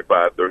beating them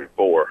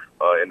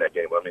 35-34 in that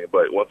game. I mean,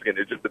 but once again,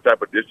 it's just the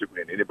type of district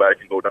we're in. Anybody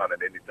can go down at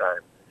any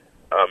time.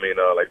 I mean,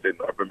 like I said,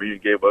 North Bermuda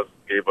gave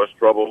us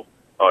trouble.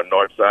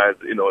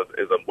 Northside,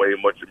 is a way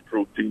much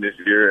improved team this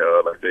year.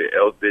 Like I said,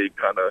 LJ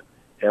kind of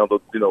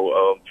handled,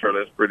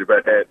 Turlings pretty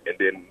bad, and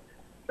then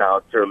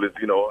now Turlings,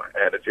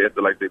 had a chance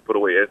to, like they put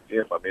away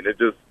STM. I mean,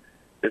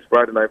 it's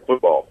Friday night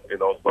football,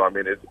 So I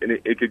mean,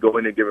 it could go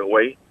any given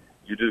way.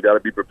 You just got to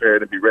be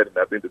prepared and be ready. And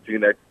I think the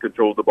team that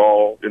controls the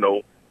ball,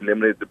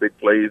 eliminates the big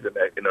plays, and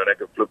that that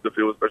can flip the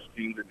field, special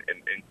teams,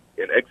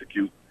 and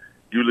execute.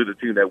 Usually, the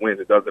team that wins.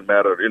 It doesn't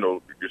matter,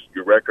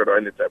 your record or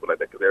any type of like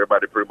that, because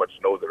everybody pretty much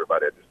knows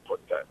everybody at this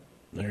point in time.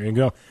 There you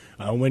go.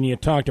 When you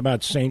talked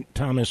about St.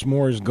 Thomas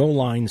More's goal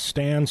line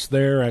stance,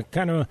 there, it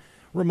kind of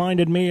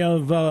reminded me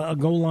of a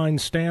goal line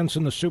stance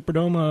in the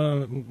Superdome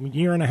a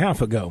year and a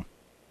half ago.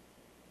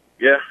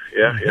 Yeah,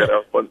 that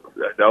was fun.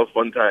 That was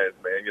fun times,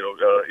 man.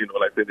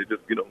 Like I said, it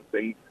just,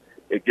 things.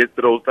 It gets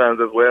to those times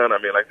as well. And I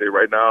mean, like I say,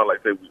 right now, like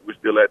I say, we're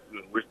still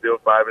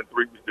 5-3.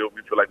 We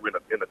feel like we're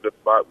in a good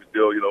spot. We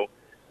still,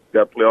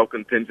 got playoff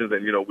contentions,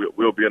 and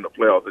we'll be in the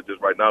playoffs. It's just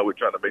right now we're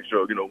trying to make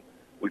sure,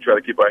 we try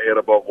to keep our head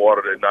above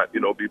water and not,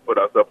 be put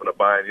ourselves in a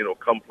bind,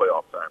 come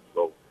playoff time.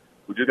 So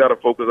we just got to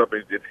focus up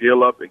and just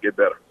heal up and get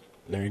better.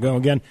 There you go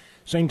again.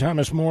 St.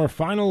 Thomas More,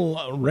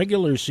 final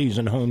regular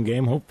season home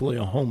game, hopefully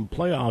a home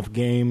playoff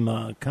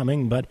game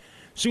coming. But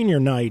senior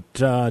night,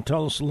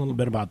 tell us a little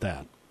bit about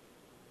that.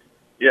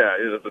 Yeah,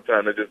 it's a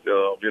time to just,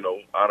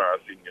 honor our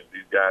seniors.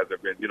 These guys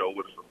have been,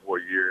 with us for 4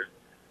 years,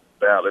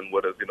 battling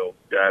with us.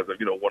 Guys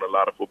have, won a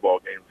lot of football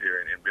games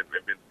here and been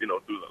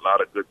through a lot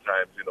of good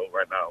times,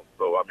 right now.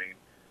 So, I mean,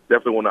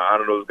 definitely want to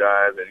honor those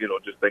guys and,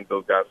 just thank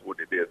those guys for what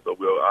they did. So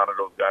we'll honor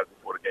those guys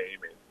before the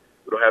game. And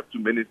we don't have too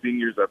many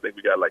seniors. I think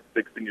we got like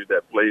 6 seniors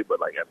that play,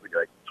 but I think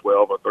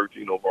 12 or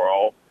 13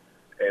 overall.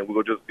 And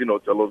we'll just,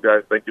 tell those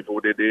guys thank you for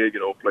what they did,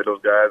 play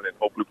those guys and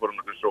hopefully put them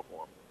on the show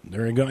for them.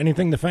 There you go.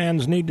 Anything the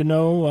fans need to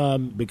know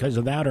because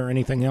of that or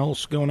anything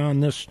else going on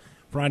this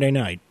Friday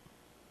night?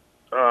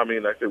 I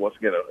mean, like I said, once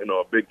again,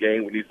 a big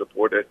game. We need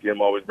support. STM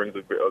always brings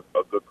a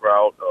good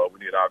crowd. We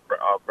need our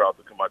crowd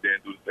to come out there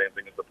and do the same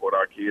thing and support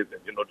our kids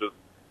and, just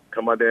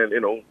come out there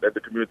and, let the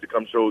community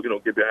come show,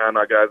 get behind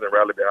our guys and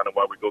rally behind them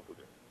while we go through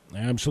this.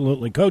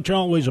 Absolutely. Coach,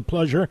 always a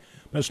pleasure.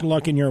 Best of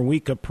luck in your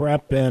week of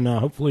prep, and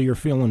hopefully you're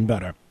feeling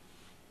better.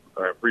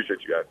 I appreciate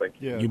you guys. Thank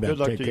you. Yeah, you bet. Good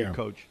luck Take to care. you,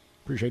 Coach.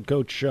 Appreciate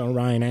Coach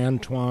Ryan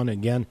Antoine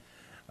again.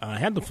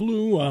 Had the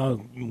flu,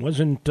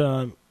 wasn't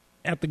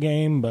at the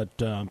game, but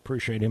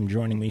appreciate him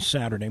joining me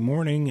Saturday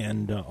morning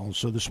and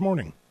also this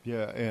morning.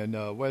 Yeah,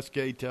 and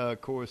Westgate,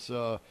 of course,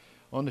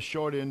 on the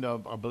short end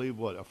of, I believe,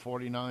 a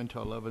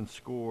 49-11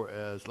 score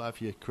as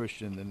Lafayette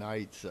Christian, the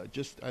Knights,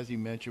 just as you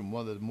mentioned,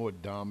 one of the more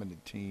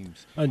dominant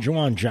teams.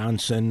 Juwan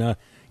Johnson,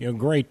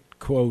 great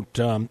quote.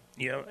 They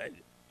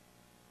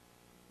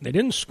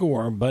didn't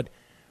score, but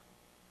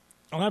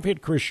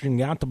Lafayette Christian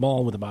got the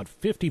ball with about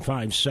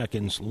 55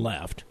 seconds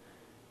left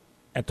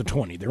at the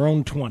 20, their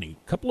own 20.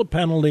 A couple of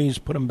penalties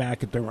put them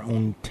back at their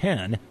own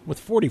 10 with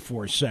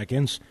 44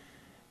 seconds,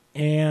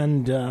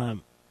 and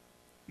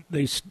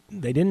they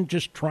didn't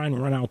just try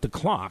and run out the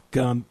clock.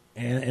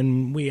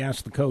 And we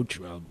asked the coach,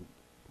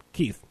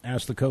 Keith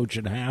asked the coach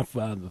at half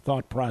the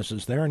thought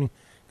process there, and he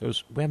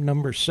goes, "We have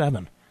number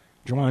 7,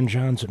 Juwan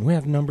Johnson. We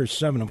have number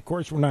 7. Of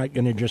course, we're not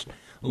going to just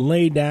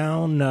lay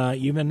down,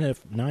 even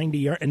if 90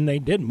 yards." And they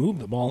did move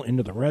the ball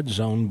into the red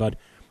zone, but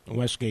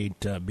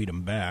Westgate beat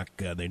them back.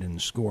 They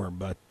didn't score,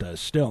 but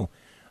still,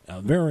 a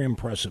very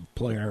impressive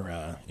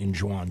player in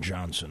Juwan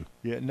Johnson.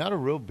 Yeah, not a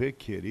real big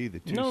kid either.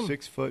 No.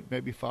 6 foot,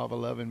 maybe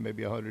 5'11",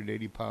 maybe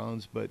 180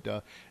 pounds,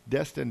 but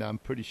destined, I'm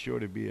pretty sure,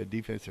 to be a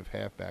defensive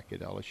halfback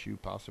at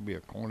LSU, possibly a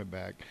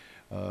cornerback,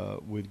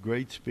 with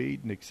great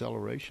speed and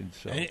acceleration.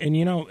 So, and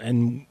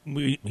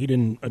he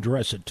didn't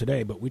address it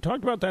today, but we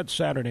talked about that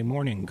Saturday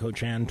morning.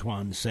 Coach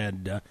Antoine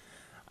said,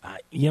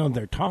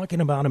 they're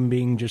talking about him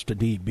being just a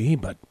DB,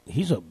 but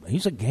he's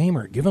a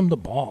gamer. Give him the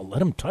ball,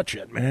 let him touch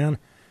it, man.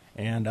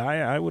 And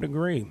I would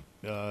agree.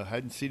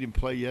 Hadn't seen him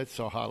play yet,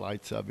 saw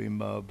highlights of him,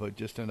 but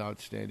just an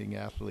outstanding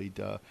athlete.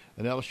 An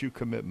LSU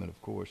commitment,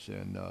 of course,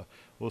 and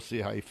we'll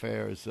see how he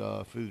fares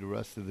through the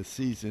rest of the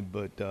season.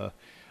 But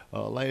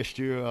last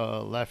year,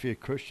 Lafayette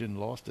Christian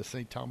lost to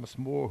St. Thomas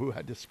More, who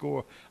had to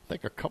score, I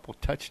think, a couple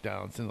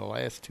touchdowns in the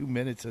last 2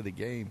 minutes of the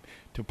game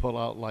to pull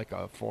out like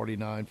a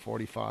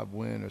 49-45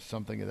 win or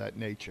something of that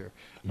nature.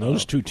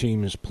 Those two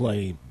teams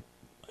play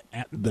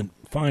at the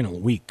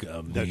final week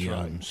of the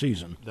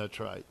season. That's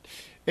right.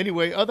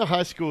 Anyway, other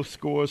high school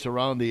scores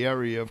around the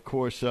area, of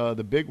course,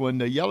 the big one,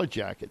 the Yellow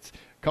Jackets,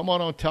 come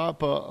on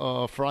top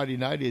Friday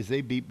night as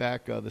they beat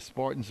back the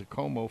Spartans of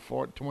Como,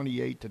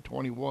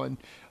 28-21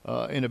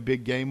 in a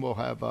big game. We'll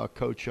have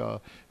Coach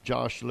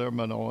Josh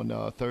Lehrman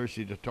on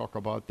Thursday to talk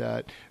about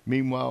that.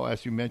 Meanwhile,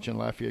 as you mentioned,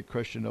 Lafayette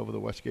Christian over the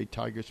Westgate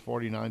Tigers,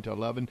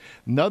 49-11.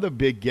 Another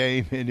big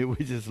game, and it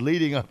was just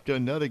leading up to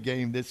another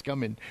game this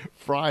coming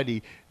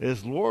Friday,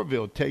 as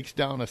Loreauville takes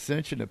down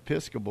Ascension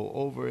Episcopal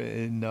over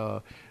in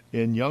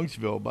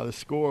Youngsville by the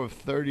score of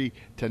 30-9.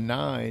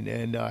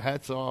 And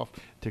hats off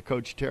to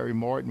Coach Terry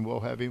Martin. We'll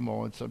have him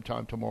on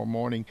sometime tomorrow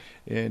morning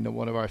in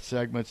one of our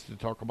segments to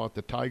talk about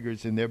the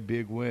Tigers and their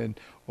big win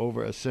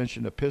over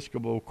Ascension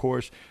Episcopal. Of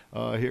course,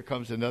 here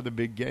comes another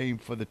big game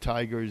for the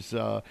Tigers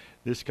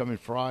this coming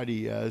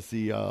Friday as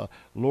the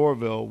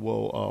Loreauville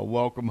will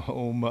welcome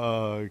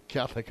home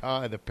Catholic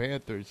High, the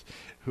Panthers,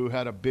 who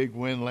had a big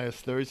win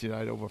last Thursday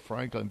night over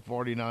Franklin,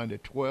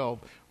 49-12.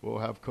 We'll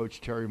have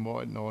Coach Terry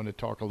Martin on to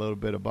talk a little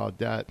bit about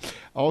that.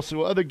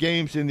 Also, other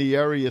games in the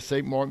area,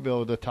 St.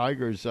 Martinville, the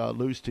Tigers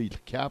lose to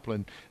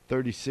Kaplan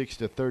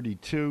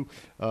 36-32.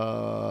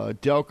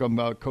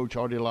 Delcom, Coach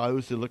Artie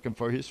Lauza looking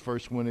for his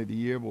first win of the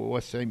year, but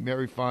West St.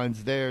 Mary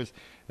finds theirs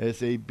as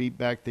they beat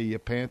back the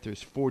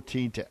Panthers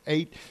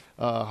 14-8.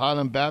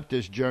 Highland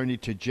Baptist journey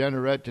to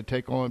Jeanerette to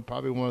take on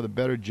probably one of the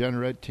better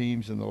Jeanerette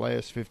teams in the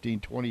last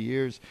 15-20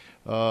 years.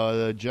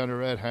 The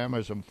Jeanerette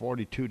hammers them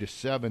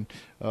 42-7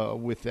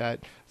 with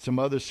that. Some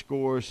other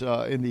scores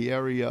in the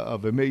area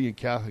of Vermilion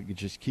Catholic. It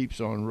just keeps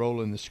on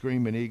rolling. The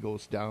Screaming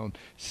Eagles down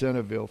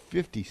Centerville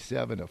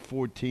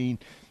 57-14.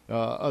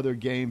 Other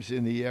games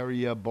in the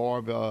area,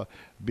 Barb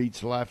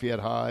beats Lafayette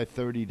High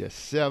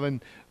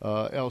 30-7.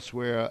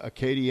 Elsewhere,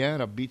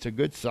 Acadiana beats a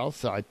good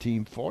Southside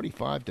team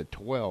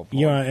 45-12.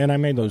 Yeah, and I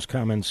made those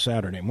comments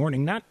Saturday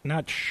morning.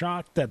 Not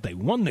shocked that they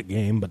won the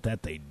game, but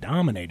that they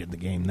dominated the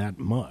game that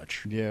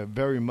much. Yeah,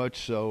 very much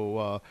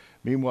so.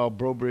 Meanwhile,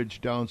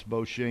 Brobridge downs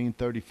Beauchene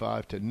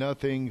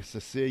 35-0.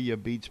 Cecilia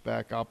beats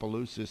back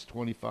Opelousas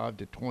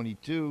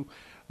 25-22.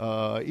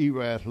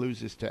 Erath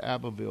loses to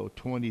Abbeville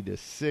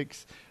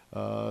 20-6.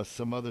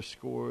 Some other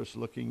scores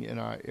looking in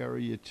our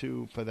area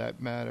too, for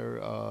that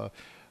matter.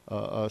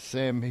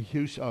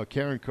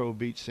 Karen Crow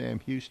beats Sam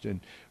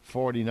Houston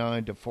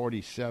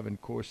 49-47.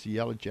 Of course, the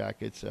Yellow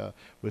Jackets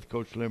with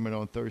Coach Lemon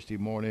on Thursday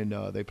morning.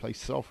 They play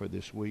Sulphur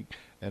this week,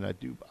 and I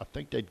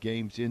think that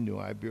game's in New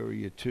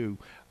Iberia too.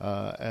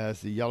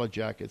 As the Yellow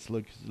Jackets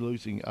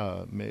looking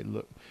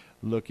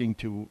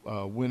to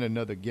win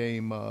another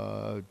game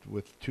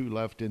with 2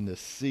 left in the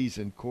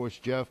season. Of course,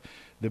 Jeff,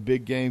 the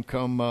big game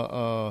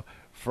come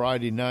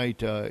Friday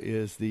night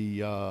is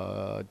the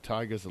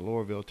Tigers of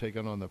Loreauville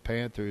taking on the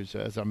Panthers.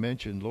 As I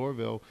mentioned,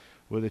 Loreauville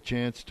with a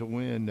chance to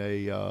win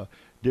a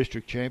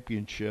district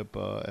championship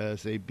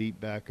as they beat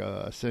back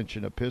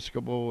Ascension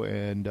Episcopal,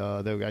 and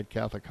they've got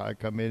Catholic High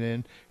coming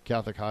in.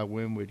 Catholic High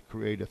win would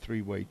create a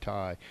 3-way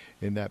tie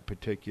in that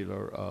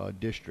particular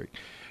district.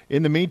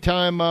 In the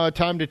meantime,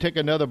 time to take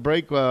another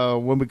break.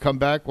 When we come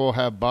back, we'll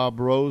have Bob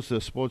Rose, the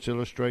Sports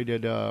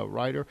Illustrated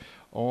writer,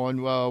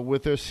 on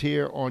with us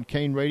here on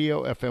Kane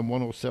Radio, FM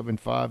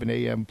 107.5 and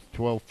AM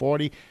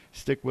 1240.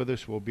 Stick with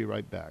us. We'll be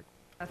right back.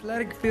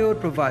 Athletic field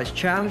provides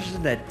challenges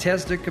that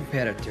test the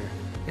competitor.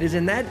 It is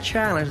in that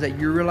challenge that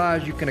you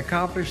realize you can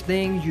accomplish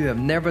things you have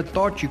never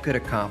thought you could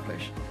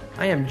accomplish.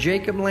 I am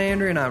Jacob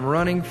Lander, and I'm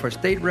running for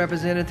state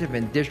representative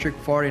in District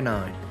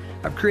 49.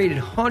 I've created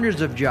hundreds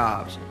of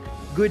jobs,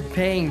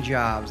 good-paying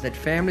jobs that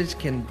families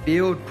can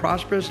build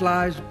prosperous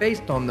lives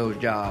based on those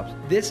jobs.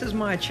 This is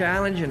my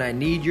challenge, and I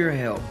need your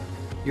help.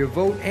 Your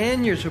vote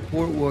and your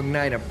support will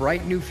ignite a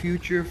bright new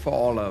future for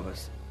all of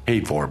us.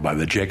 Paid for by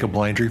the Jacob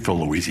Landry for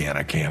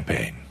Louisiana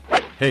campaign.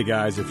 Hey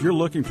guys, if you're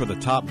looking for the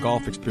top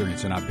golf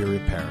experience in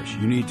Iberia Parish,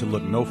 you need to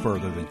look no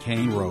further than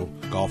Cane Row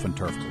Golf and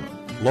Turf Club.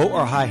 Low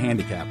or high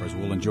handicappers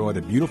will enjoy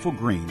the beautiful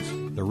greens,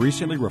 the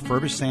recently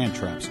refurbished sand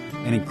traps,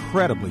 and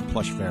incredibly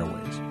plush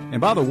fairways. And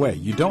by the way,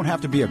 you don't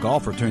have to be a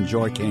golfer to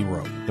enjoy Cane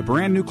Row. The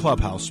brand new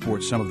clubhouse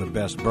sports some of the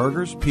best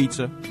burgers,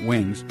 pizza,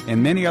 wings,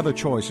 and many other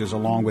choices,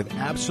 along with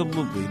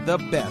absolutely the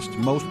best,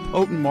 most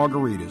potent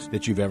margaritas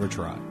that you've ever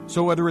tried.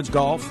 So whether it's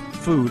golf,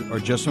 food, or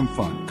just some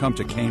fun, come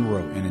to Cane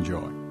Row and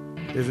enjoy.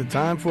 Is it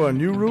time for a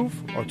new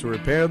roof or to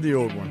repair the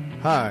old one?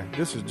 Hi,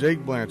 this is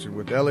Jake Blanchard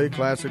with LA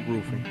Classic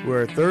Roofing.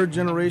 We're a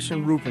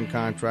third-generation roofing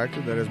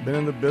contractor that has been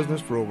in the business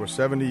for over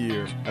 70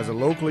 years. As a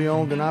locally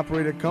owned and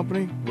operated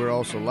company, we're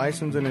also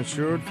licensed and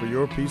insured for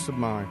your peace of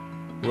mind.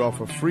 We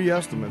offer free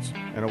estimates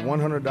and a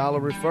 $100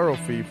 referral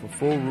fee for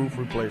full roof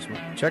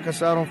replacement. Check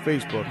us out on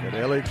Facebook at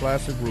LA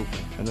Classic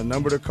Roofing, and the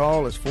number to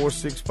call is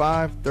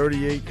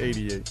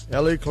 465-3888.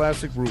 LA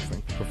Classic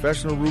Roofing,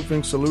 professional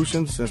roofing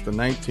solutions since the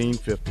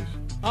 1950s.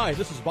 Hi,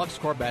 this is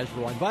Boxcar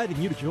Badgero, inviting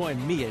you to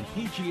join me and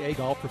PGA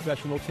golf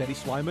professional Teddy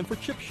Slyman for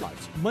Chip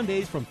Shots.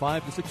 Mondays from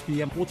 5 to 6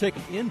 p.m., we'll take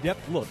an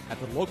in-depth look at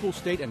the local,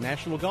 state, and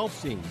national golf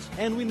scenes.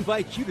 And we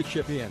invite you to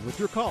chip in with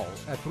your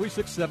calls at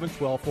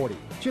 367-1240.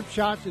 Chip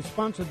Shots is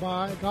sponsored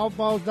by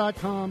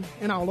GolfBalls.com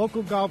and our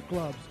local golf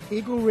clubs,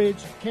 Eagle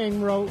Ridge, Cane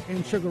Row,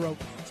 and Sugar Oak.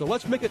 So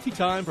let's make it tea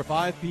time for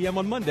 5 p.m.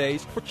 on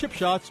Mondays for Chip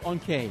Shots on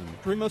Kane.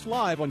 Stream us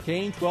live on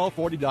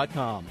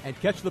Kane1240.com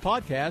and catch the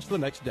podcast the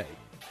next day.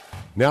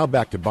 Now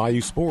back to Bayou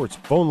Sports.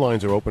 Phone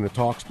lines are open to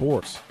talk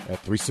sports at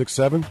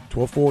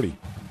 367-1240.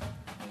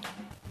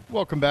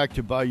 Welcome back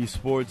to Bayou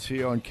Sports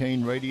here on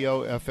Kane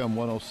Radio, FM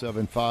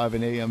 107.5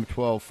 and AM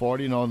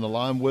 1240. And on the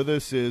line with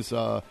us is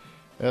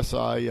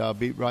SI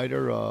beat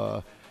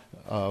writer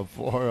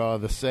for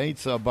the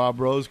Saints,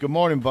 Bob Rose. Good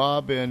morning,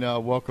 Bob, and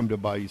welcome to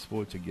Bayou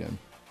Sports again.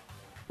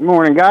 Good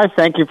morning, guys.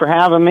 Thank you for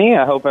having me.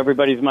 I hope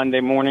everybody's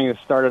Monday morning has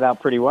started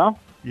out pretty well.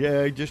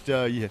 Yeah, just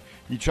you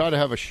try to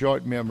have a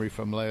short memory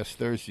from last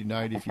Thursday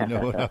night, if you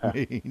know what I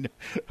mean,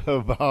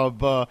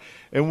 Bob.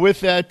 And with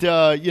that,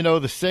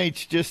 the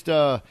Saints just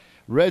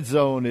red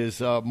zone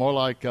is more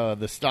like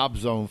the stop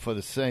zone for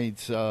the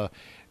Saints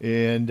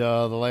in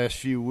the last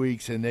few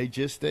weeks, and they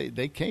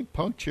can't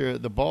puncture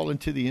the ball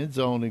into the end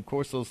zone. And of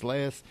course, with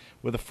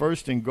a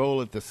first and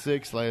goal at the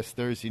 6 last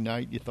Thursday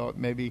night, you thought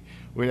maybe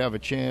we'd have a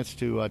chance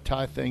to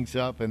tie things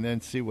up and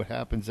then see what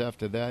happens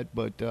after that,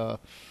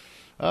 but.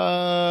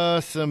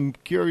 Some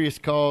curious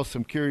calls,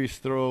 some curious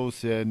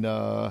throws, and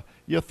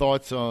your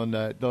thoughts on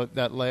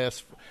that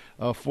last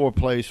 4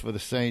 plays for the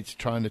Saints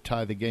trying to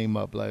tie the game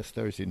up last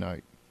Thursday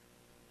night.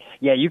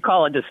 Yeah, you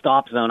call it the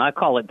stop zone. I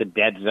call it the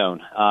dead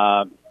zone.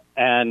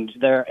 And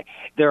there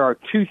are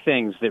 2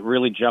 things that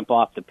really jump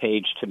off the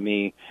page to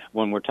me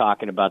when we're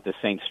talking about the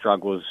Saints'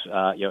 struggles,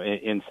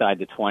 inside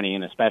the 20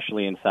 and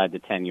especially inside the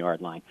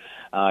 10-yard line.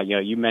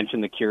 You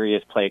mentioned the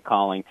curious play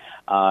calling.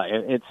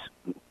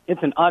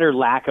 It's an utter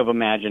lack of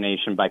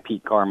imagination by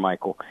Pete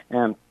Carmichael.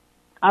 And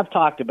I've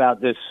talked about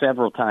this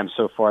several times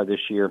so far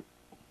this year,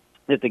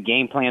 that the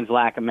game plans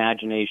lack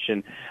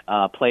imagination,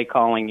 play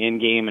calling,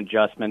 in-game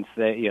adjustments,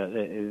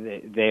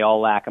 they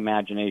all lack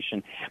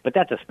imagination. But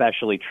that's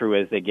especially true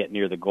as they get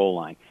near the goal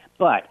line.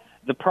 But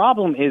the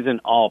problem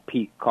isn't all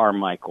Pete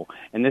Carmichael,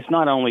 and this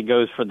not only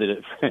goes for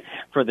the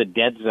for the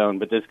dead zone,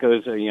 but this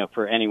goes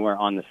for anywhere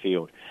on the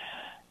field.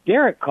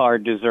 Derek Carr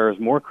deserves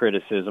more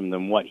criticism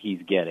than what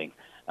he's getting.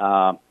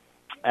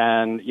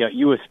 And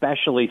you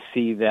especially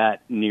see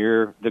that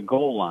near the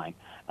goal line.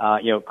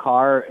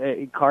 Carr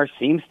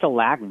seems to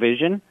lack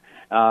vision.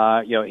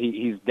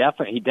 He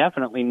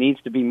definitely needs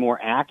to be more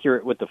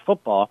accurate with the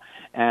football.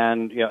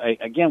 And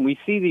again, we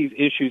see these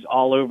issues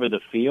all over the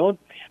field,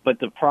 but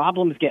the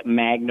problems get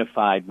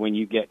magnified when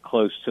you get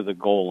close to the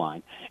goal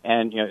line.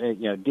 And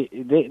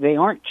they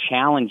aren't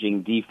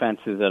challenging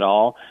defenses at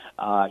all.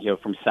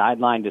 From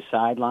sideline to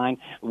sideline,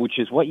 which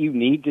is what you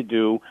need to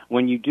do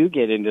when you do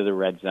get into the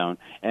red zone.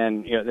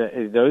 And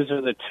those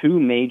are the 2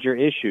 major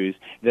issues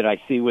that I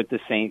see with the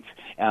Saints.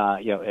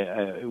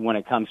 When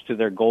it comes to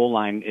their goal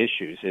line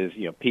issues, is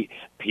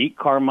Pete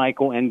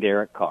Carmichael and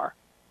Derek Carr.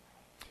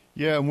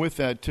 Yeah, and with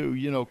that,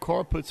 too,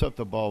 Carr puts up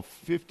the ball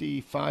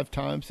 55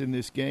 times in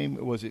this game.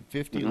 Was it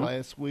 50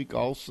 last week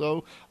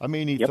also? I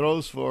mean, he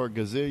throws for a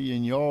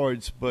gazillion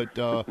yards, but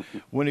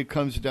when it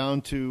comes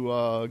down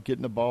to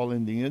getting the ball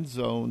in the end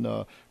zone,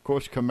 of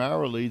course,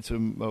 Kamara leads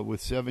him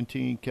with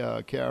 17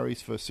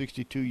 carries for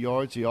 62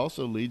 yards. He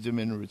also leads him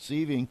in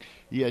receiving.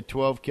 He had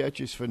 12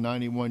 catches for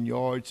 91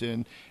 yards.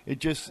 And it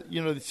just,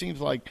 it seems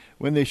like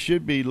when they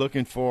should be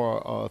looking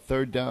for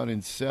third down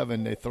and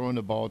 7, they're throwing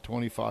the ball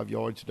 25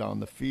 yards down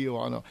the field.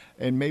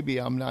 And maybe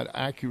I'm not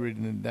accurate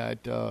in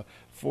that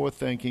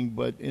forethinking,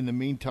 but in the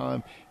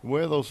meantime,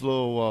 where those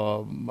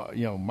little,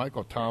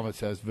 Michael Thomas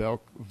has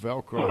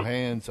Velcro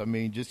hands. I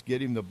mean, just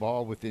get him the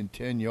ball within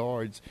 10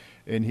 yards,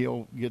 and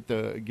he'll get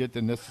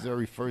the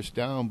necessary first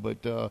down.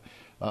 But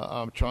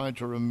I'm trying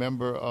to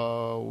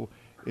remember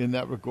in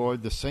that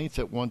regard, the Saints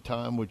at one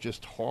time were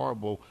just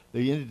horrible.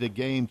 They ended the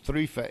game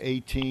 3 for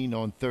 18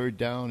 on third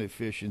down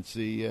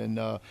efficiency, and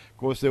of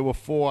course they were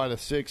 4 out of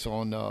 6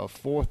 on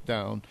fourth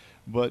down.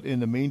 But in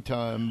the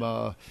meantime,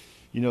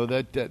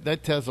 that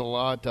tells a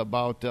lot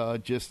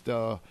about just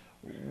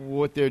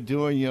what they're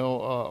doing,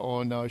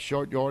 on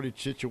short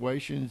yardage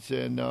situations,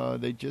 and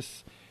they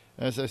just,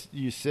 as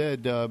you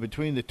said,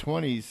 between the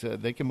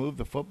 20s, they can move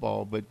the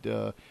football,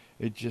 but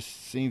it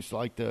just seems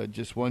like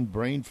just one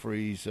brain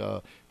freeze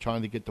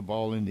trying to get the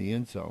ball in the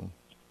end zone.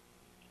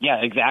 Yeah,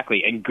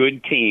 exactly. And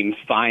good teams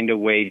find a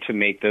way to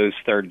make those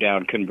third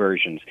down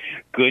conversions.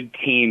 Good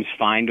teams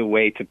find a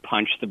way to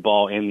punch the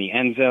ball in the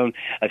end zone,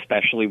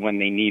 especially when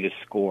they need a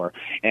score.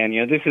 And,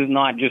 this is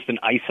not just an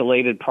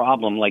isolated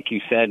problem. Like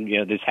you said,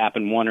 this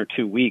happened 1 or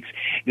 2 weeks.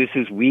 This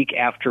is week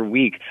after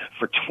week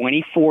for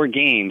 24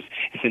 games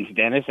since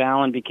Dennis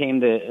Allen became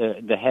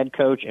the head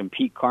coach and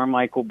Pete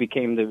Carmichael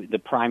became the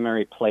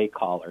primary play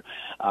caller.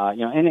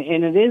 And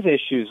it is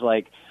issues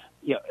like,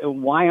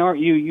 why aren't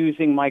you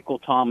using Michael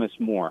Thomas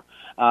more?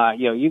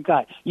 You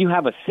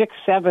have a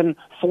 6'7"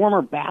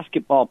 former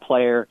basketball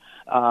player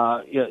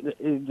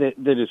that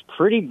is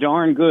pretty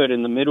darn good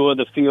in the middle of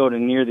the field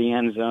and near the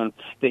end zone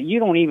that you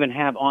don't even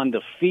have on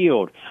the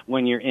field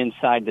when you're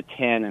inside the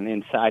 10 and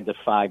inside the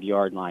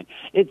 5-yard line.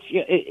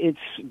 It's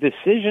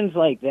decisions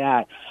like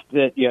that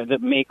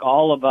make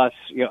all of us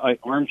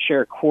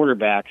armchair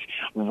quarterbacks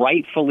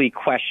rightfully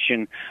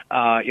question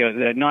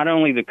not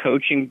only the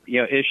coaching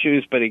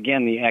issues but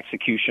again the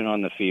execution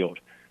on the field.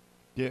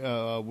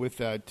 Yeah, with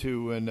that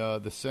too, and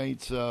the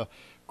Saints. Of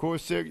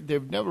course,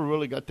 they've never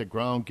really got the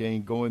ground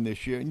game going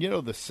this year. And,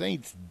 the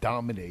Saints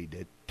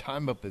dominated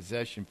time of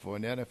possession for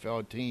an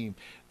NFL team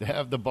to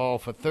have the ball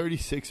for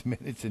 36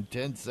 minutes and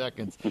 10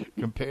 seconds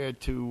compared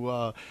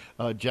to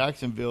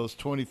Jacksonville's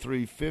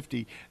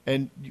 23-50.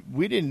 And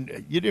you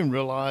didn't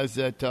realize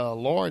that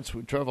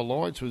Trevor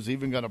Lawrence was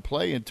even going to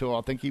play until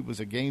I think he was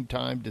a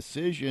game-time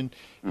decision.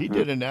 He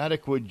did an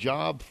adequate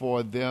job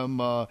for them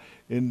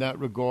in that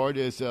regard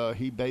as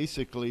he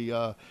basically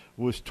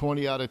was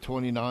 20 out of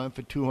 29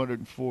 for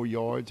 204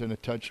 yards and a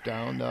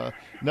touchdown.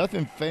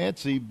 Nothing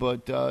fancy,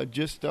 but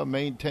just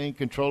maintain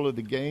control of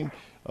the game.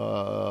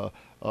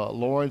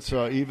 Lawrence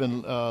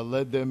even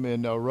led them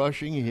in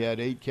rushing. He had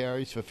 8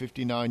 carries for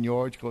 59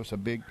 yards. Of course, a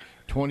big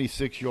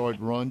 26-yard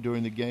run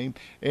during the game.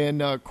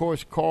 And, of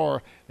course,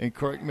 Carr, and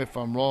correct me if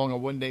I'm wrong, I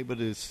wasn't able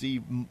to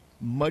see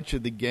much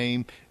of the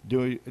game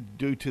due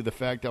to the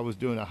fact I was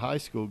doing a high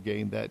school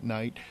game that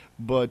night.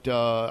 But,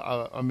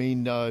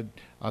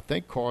 I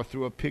think Carr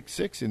threw a pick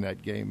 6 in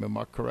that game. Am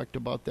I correct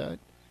about that?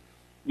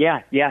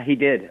 Yeah, he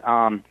did.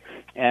 After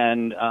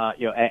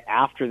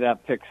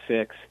that pick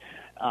 6,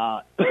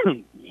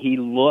 he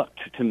looked,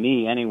 to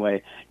me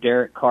anyway,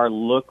 Derek Carr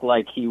looked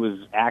like he was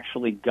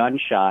actually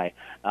gun-shy,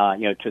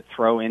 to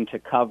throw into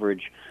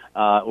coverage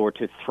or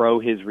to throw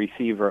his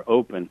receiver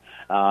open,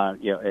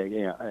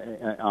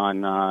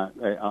 on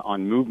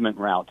movement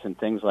routes and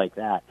things like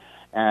that.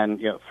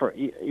 And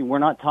we're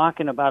not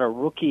talking about a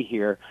rookie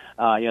here,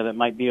 that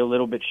might be a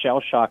little bit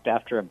shell-shocked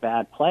after a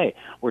bad play.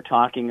 We're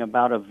talking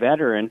about a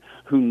veteran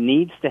who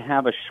needs to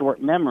have a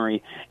short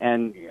memory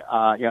and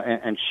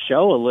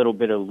show a little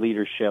bit of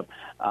leadership,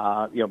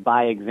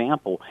 by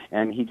example.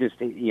 And he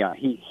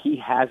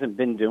hasn't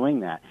been doing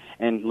that.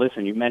 And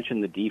listen, you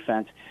mentioned the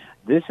defense.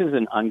 This is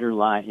an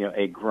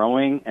a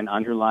growing and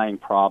underlying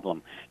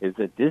problem, is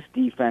that this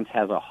defense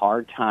has a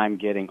hard time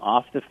getting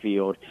off the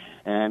field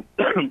and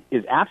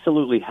is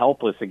absolutely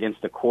helpless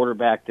against a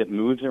quarterback that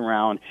moves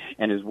around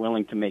and is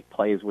willing to make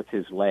plays with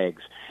his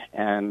legs.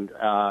 And,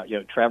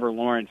 Trevor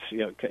Lawrence,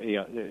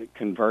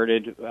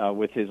 converted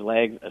with his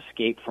legs,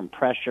 escaped from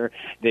pressure.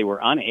 They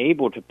were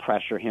unable to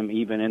pressure him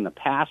even in the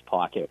pass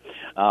pocket.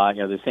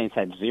 The Saints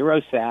had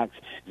 0 sacks,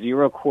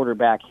 0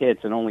 quarterback hits,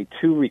 and only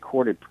 2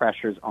 recorded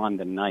pressures on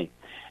the night.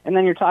 And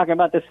then you're talking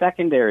about the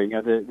secondary,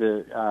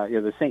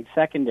 the Saints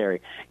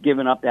secondary,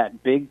 giving up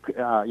that big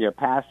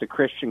pass to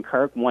Christian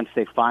Kirk once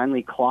they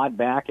finally clawed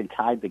back and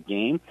tied the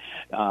game.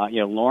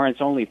 Lawrence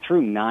only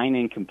threw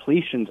 9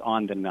 incompletions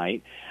on the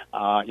night.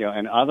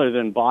 And other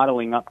than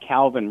bottling up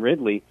Calvin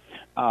Ridley,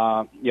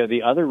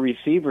 the other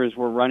receivers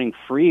were running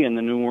free in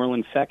the New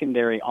Orleans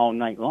secondary all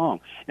night long.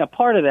 Now,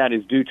 part of that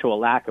is due to a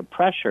lack of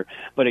pressure,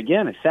 but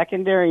again, a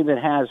secondary that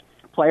has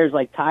players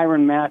like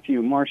Tyrann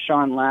Mathieu,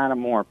 Marshawn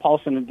Lattimore,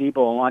 Paulson Adebo,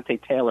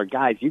 Alontae Taylor,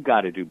 guys, you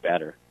got to do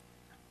better.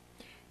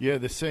 Yeah,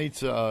 the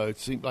Saints, it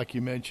seemed like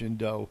you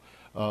mentioned,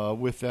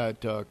 with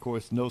that, of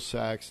course, no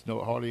sacks,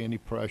 hardly any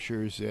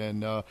pressures,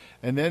 and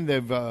then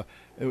they've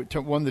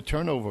won the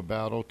turnover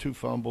battle, 2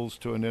 fumbles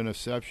to an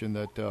interception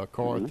that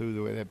Carr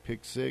threw that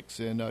pick 6,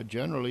 and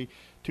generally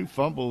 2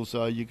 fumbles,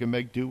 you can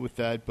make do with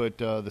that, but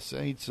the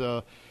Saints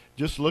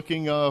just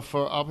looking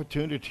for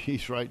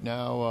opportunities right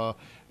now,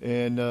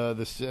 and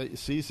the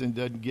season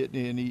doesn't get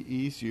any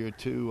easier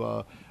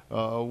to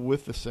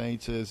with the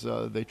Saints as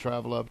they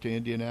travel up to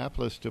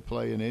Indianapolis to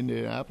play an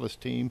Indianapolis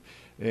team,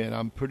 and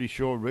I'm pretty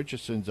sure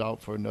Richardson's out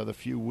for another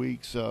few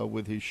weeks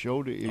with his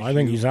shoulder issue. I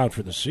think he's out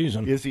for the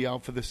season. Is he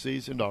out for the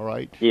season? All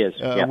right. He is.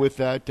 Yeah. With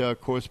that,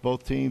 of course,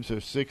 both teams are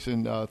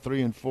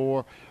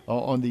 3-4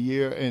 on the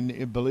year,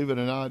 and believe it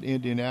or not,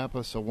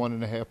 Indianapolis a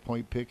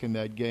 1.5-point pick in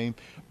that game.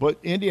 But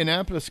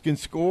Indianapolis can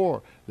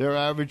score. They're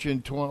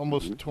averaging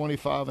almost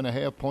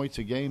 25.5 points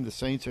a game. The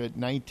Saints are at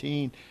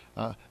 19.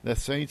 The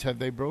Saints, have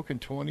they broken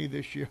 20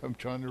 this year? I'm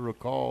trying to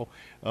recall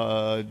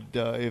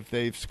if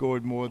they've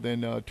scored more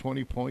than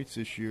 20 points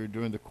this year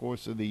during the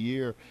course of the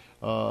year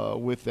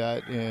with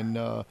that.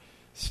 And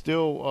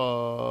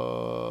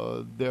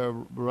still, their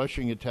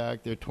rushing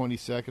attack, they're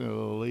 22nd in the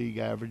league,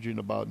 averaging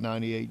about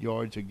 98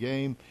 yards a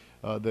game.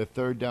 Their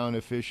third down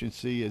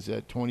efficiency is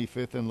at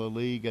 25th in the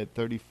league at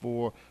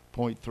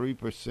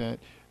 34.3%.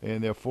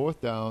 And their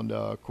fourth down,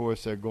 of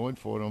course, they're going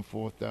for it on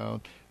fourth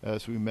down.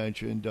 As we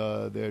mentioned,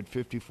 they're at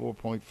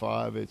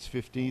 54.5. It's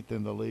 15th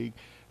in the league.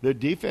 Their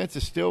defense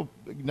is still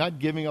not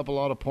giving up a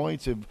lot of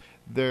points.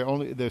 They're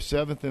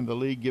 7th in the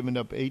league, giving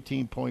up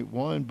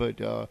 18.1.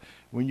 But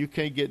when you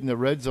can't get in the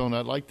red zone,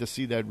 I'd like to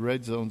see that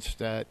red zone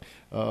stat.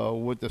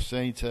 What the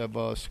Saints have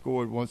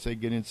scored once they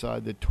get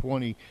inside the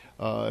 20.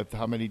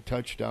 How many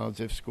touchdowns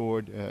they've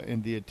scored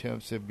in the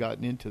attempts they've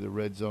gotten into the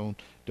red zone.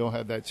 Don't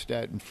have that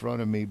stat in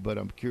front of me, but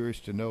I'm curious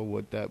to know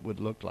what that would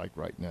look like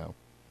right now.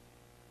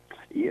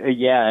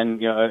 Yeah, and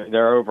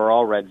their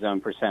overall red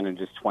zone percentage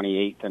is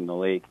 28th in the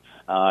league.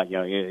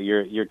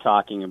 You're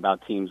talking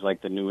about teams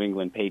like the New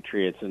England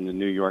Patriots and the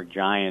New York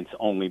Giants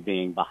only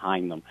being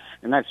behind them,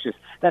 and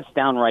that's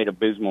downright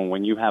abysmal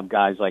when you have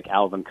guys like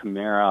Alvin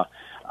Kamara,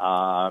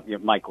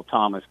 Michael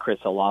Thomas, Chris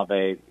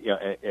Olave,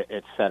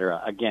 et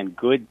cetera. Again,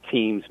 good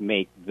teams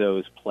make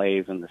those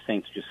plays, and the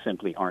Saints just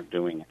simply aren't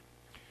doing it.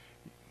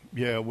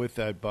 Yeah, with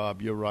that,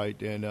 Bob, you're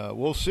right. And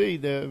we'll see.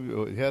 They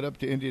head up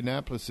to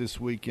Indianapolis this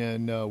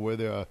weekend where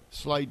they're a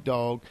slight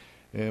dog,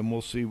 and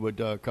we'll see what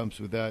comes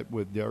with that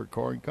with Derek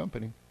Carr and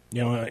company.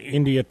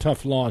 India,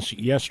 tough loss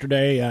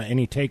yesterday.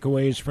 Any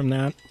takeaways from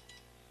that?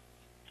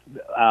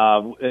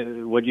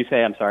 What'd you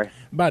say? I'm sorry.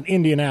 About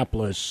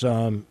Indianapolis.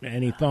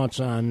 Any thoughts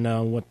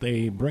on what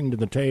they bring to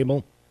the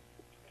table?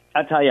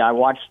 I'll tell you, I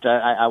watched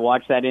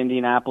that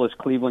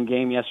Indianapolis-Cleveland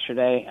game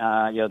yesterday.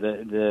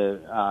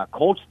 The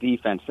Colts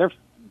defense, they're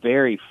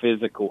very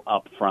physical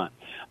up front.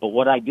 But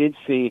what I did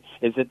see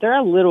is that they're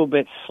a little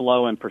bit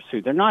slow in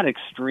pursuit. They're not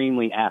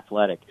extremely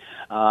athletic.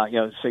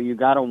 So you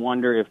got to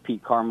wonder if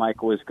Pete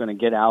Carmichael is going to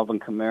get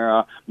Alvin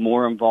Kamara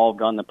more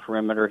involved on the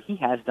perimeter. He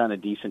has done a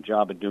decent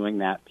job of doing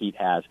that, Pete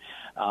has.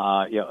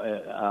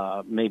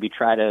 Maybe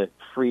try to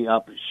free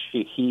up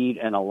Shaheed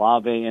and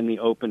Olave in the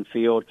open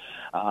field.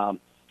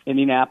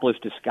 Indianapolis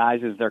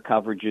disguises their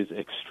coverages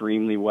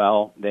extremely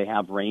well. They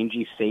have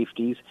rangy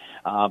safeties,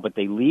 but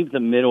they leave the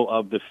middle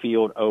of the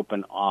field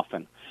open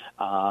often.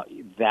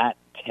 That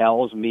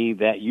tells me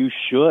that you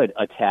should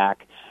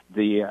attack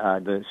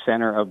the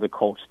center of the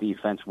Colts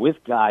defense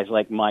with guys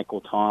like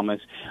Michael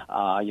Thomas,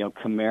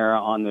 Kamara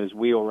on those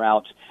wheel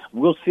routes.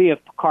 We'll see if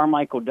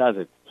Carmichael does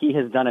it. He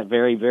has done it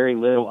very, very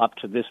little up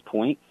to this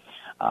point.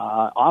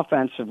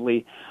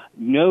 Offensively,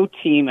 no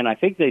team, and I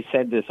think they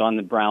said this on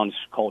the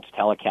Browns-Colts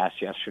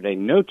telecast yesterday,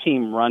 no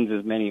team runs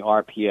as many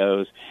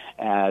RPOs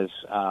as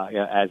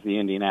the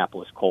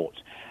Indianapolis Colts.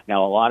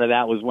 Now, a lot of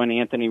that was when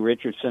Anthony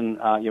Richardson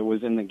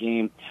was in the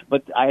game,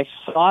 but I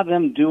saw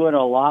them do it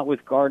a lot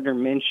with Gardner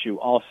Minshew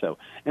also.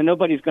 And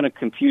nobody's going to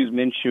confuse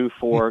Minshew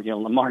for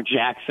Lamar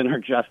Jackson or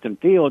Justin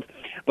Fields,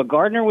 but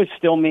Gardner was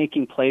still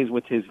making plays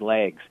with his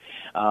legs.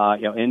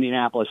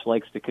 Indianapolis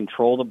likes to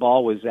control the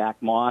ball with Zach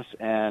Moss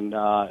and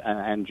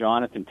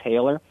Jonathan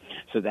Taylor,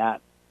 so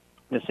that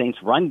the Saints'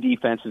 run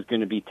defense is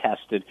going to be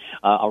tested.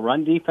 A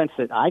run defense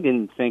that I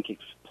didn't think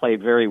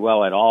played very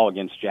well at all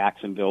against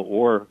Jacksonville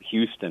or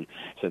Houston,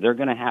 so they're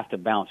going to have to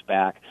bounce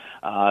back.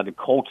 The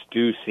Colts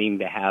do seem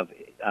to have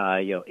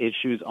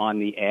issues on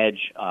the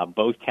edge,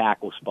 both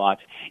tackle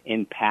spots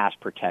in pass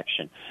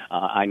protection.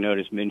 I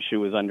noticed Minshew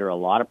was under a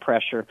lot of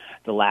pressure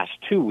the last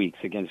 2 weeks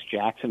against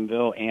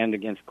Jacksonville and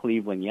against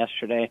Cleveland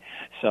yesterday.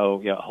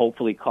 So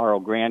hopefully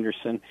Carl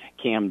Granderson,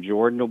 Cam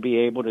Jordan will be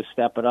able to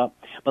step it up.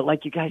 But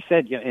like you guys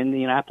said,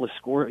 Indianapolis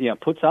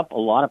puts up a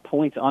lot of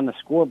points on the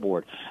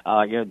scoreboard.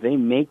 They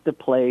make the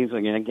plays.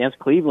 Against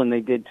Cleveland, they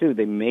did too.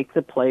 They make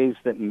the plays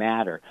that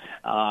matter.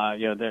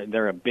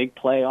 They're a big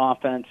play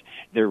offense.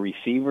 Their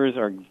receivers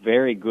are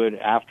very good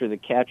after the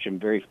catch and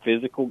very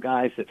physical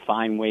guys that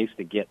find ways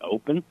to get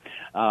open.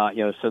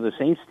 So the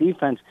Saints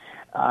defense,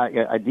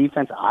 a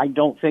defense I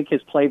don't think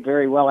has played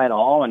very well at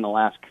all in the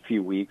last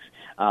few weeks.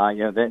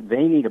 That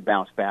they need a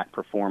bounce back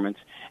performance,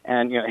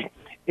 and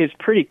it's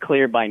pretty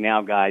clear by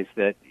now, guys,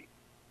 that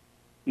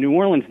New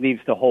Orleans needs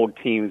to hold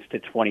teams to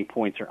 20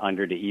 points or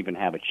under to even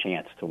have a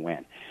chance to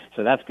win.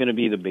 So that's going to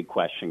be the big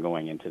question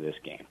going into this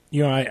game.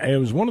 It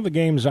was one of the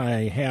games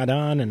I had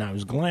on, and I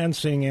was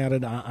glancing at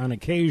it on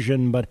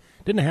occasion, but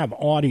didn't have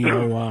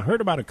audio.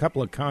 Heard about a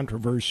couple of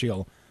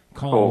controversial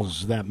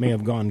calls that may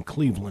have gone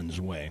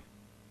Cleveland's way.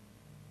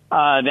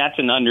 That's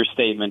an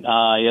understatement.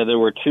 There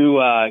were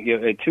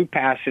two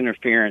pass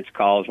interference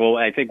calls. Well,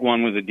 I think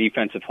one was a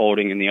defensive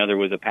holding and the other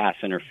was a pass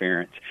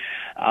interference.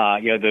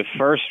 The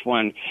first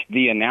one,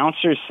 the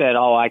announcer said,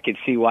 I could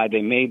see why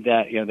they made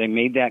that. They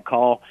made that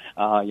call,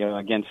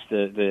 against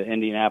the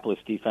Indianapolis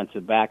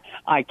defensive back.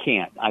 I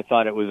can't. I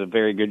thought it was a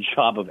very good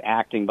job of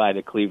acting by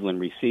the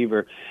Cleveland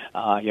receiver.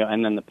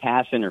 And then the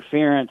pass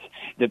interference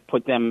that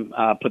put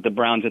the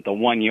Browns at the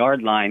 1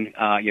 yard line,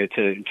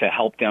 to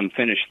help them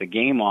finish the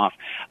game off.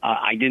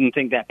 I didn't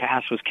think that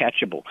pass was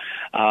catchable.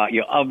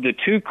 Of the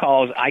two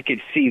calls, I could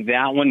see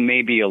that one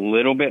maybe a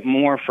little bit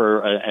more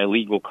for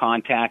illegal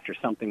contact or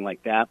something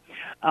like that.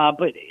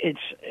 But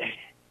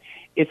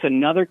it's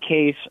another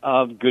case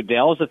of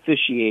Goodell's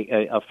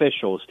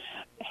officials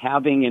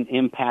having an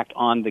impact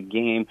on the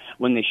game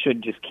when they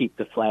should just keep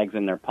the flags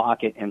in their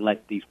pocket and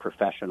let these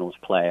professionals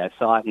play. I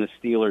saw it in the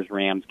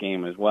Steelers-Rams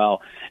game as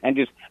well. And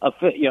just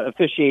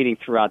officiating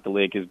throughout the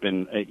league has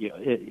been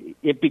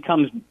it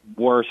becomes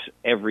worse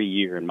every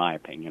year, in my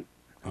opinion.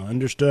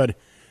 Understood.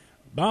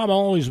 Bob,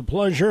 always a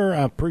pleasure.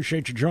 I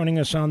appreciate you joining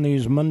us on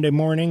these Monday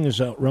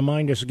mornings.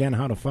 Remind us again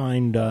how to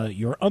find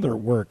your other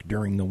work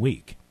during the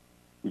week.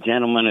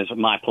 Gentlemen, it's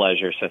my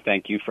pleasure, so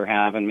thank you for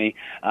having me.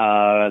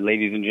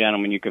 Ladies and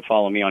gentlemen, you can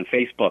follow me on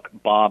Facebook,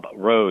 Bob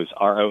Rose,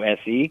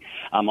 R-O-S-E.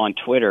 I'm on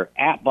Twitter,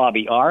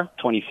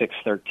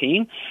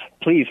 @BobbyR2613.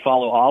 Please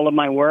follow all of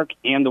my work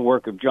and the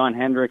work of John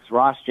Hendricks,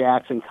 Ross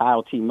Jackson,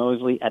 Kyle T.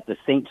 Mosley at the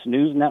Saints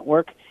News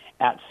Network,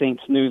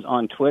 @Saints News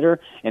on Twitter,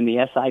 and the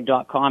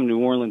SI.com New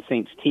Orleans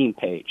Saints team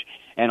page.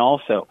 And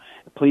also,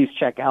 please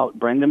check out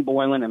Brendan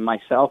Boylan and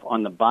myself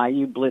on the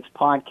Bayou Blitz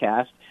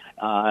podcast.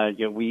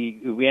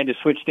 We had to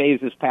switch days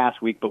this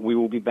past week, but we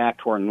will be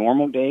back to our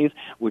normal days,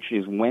 which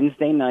is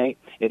Wednesday night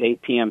at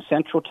 8 p.m.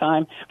 Central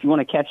Time. If you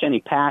want to catch any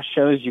past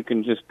shows, you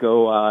can just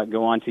go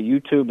onto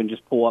YouTube and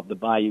just pull up the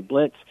Bayou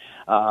Blitz,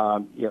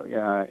 and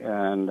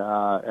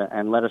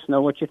let us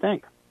know what you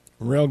think.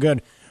 Real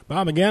good.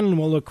 Bob, again,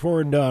 we'll look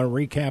forward to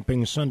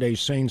recapping Sunday's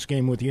Saints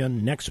game with you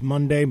next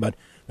Monday, but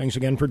thanks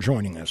again for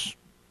joining us.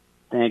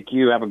 Thank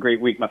you. Have a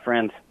great week, my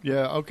friends.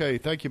 Yeah, okay.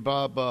 Thank you,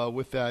 Bob,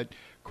 with that.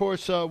 Of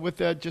course, with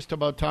that, just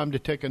about time to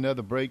take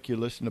another break. You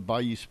listen to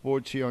Bayou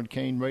Sports here on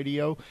Kane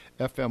Radio,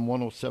 FM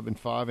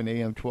 107.5 and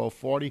AM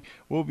 1240.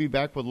 We'll be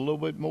back with a little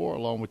bit more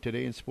along with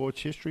Today in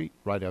Sports History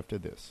right after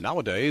this.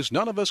 Nowadays,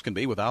 none of us can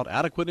be without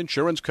adequate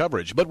insurance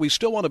coverage, but we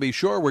still want to be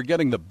sure we're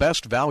getting the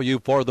best value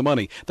for the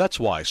money. That's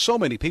why so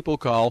many people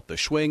call the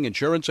Schwing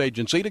Insurance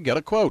Agency to get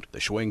a quote. The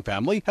Schwing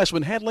family has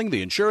been handling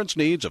the insurance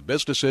needs of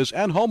businesses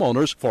and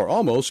homeowners for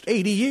almost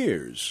 80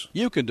 years.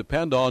 You can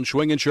depend on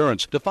Schwing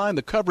Insurance to find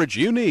the coverage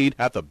you need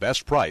at the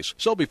best price.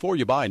 So before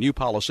you buy a new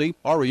policy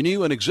or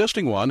renew an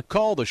existing one,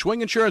 call the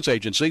Schwing Insurance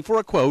Agency for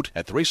a quote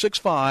at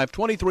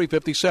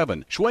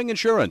 365-2357. Schwing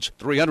Insurance,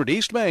 300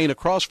 East Main,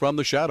 across from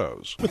the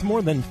Shadows. With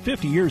more than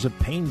 50 years of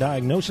pain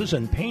diagnosis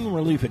and pain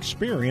relief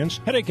experience,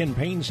 Headache and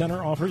Pain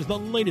Center offers the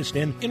latest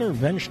in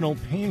interventional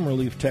pain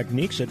relief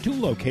techniques at 2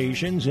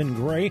 locations in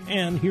Gray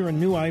and here in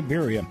New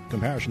Iberia.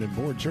 Compassionate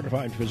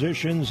board-certified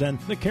physicians and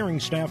the caring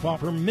staff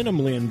offer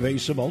minimally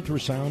invasive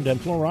ultrasound and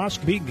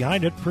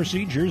fluoroscopy-guided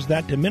procedures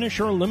that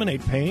diminish or eliminate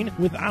pain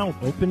without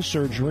open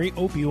surgery,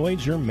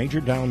 opioids, or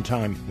major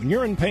downtime. When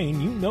you're in pain,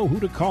 you know who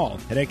to call.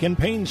 Headache and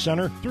Pain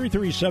Center,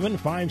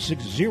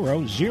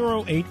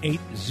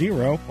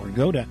 337-560-0880, or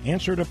go to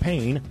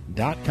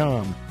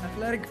answertopain.com.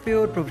 Athletic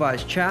field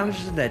provides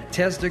challenges that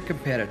test the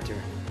competitor.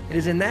 It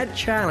is in that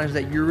challenge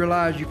that you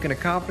realize you can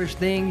accomplish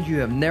things you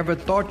have never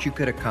thought you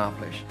could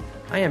accomplish.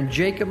 I am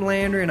Jacob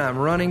Landry, and I'm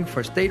running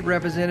for state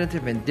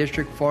representative in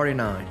District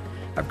 49.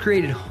 I've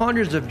created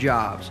hundreds of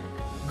jobs,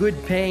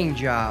 good-paying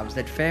jobs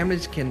that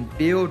families can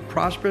build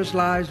prosperous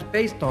lives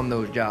based on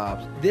those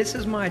jobs. This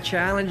is my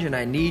challenge, and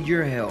I need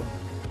your help.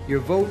 Your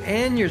vote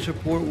and your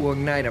support will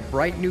ignite a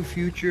bright new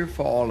future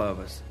for all of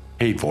us.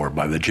 Paid for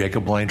by the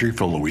Jacob Landry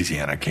for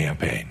Louisiana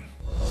campaign.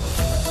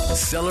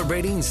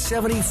 Celebrating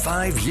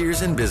 75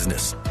 years in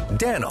business,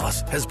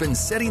 Danos has been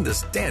setting the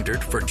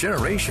standard for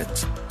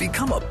generations.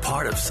 Become a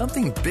part of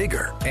something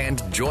bigger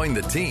and join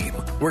the team.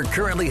 We're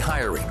currently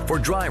hiring for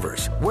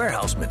drivers,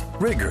 warehousemen,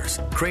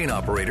 riggers, crane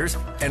operators,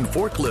 and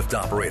forklift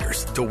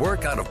operators to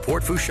work out of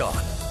Port Fourchon.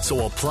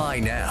 So apply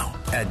now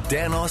at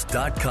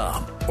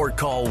danos.com or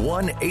call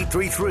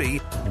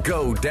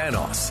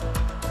 1-833-GO-DANOS.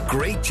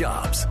 Great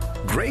jobs,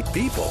 great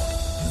people.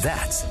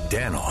 That's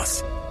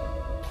Danos.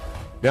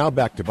 Now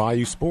back to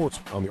Bayou Sports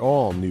on the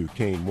all-new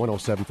Kane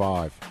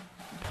 107.5.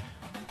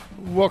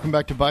 Welcome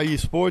back to Bayou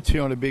Sports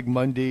here on a big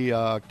Monday,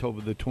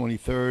 October the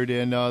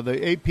 23rd. And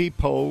the AP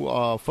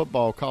poll,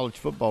 college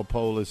football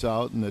poll is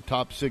out, and the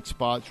top 6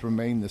 spots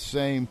remain the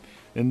same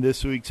in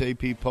this week's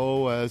AP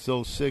poll, as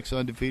those 6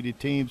 undefeated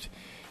teams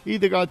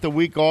either got the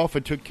week off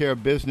or took care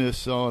of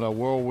business on a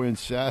whirlwind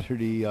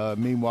Saturday.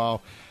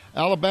 Meanwhile,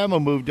 Alabama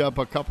moved up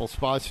a couple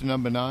spots to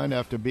number 9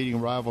 after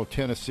beating rival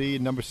Tennessee.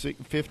 Number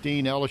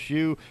 15,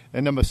 LSU,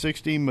 and number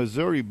 16,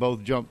 Missouri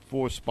both jumped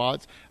 4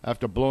 spots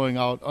after blowing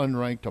out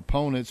unranked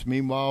opponents.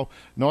 Meanwhile,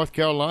 North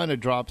Carolina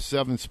dropped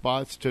 7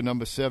 spots to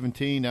number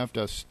 17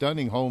 after a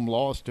stunning home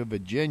loss to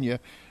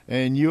Virginia.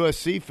 And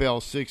USC fell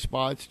 6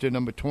 spots to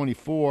number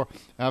 24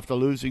 after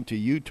losing to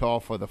Utah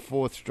for the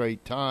 4th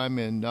straight time.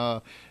 And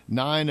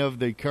 9 of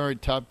the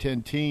current top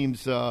 10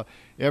 teams,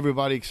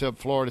 everybody except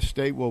Florida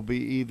State, will be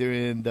either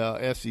in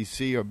the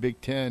SEC or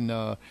Big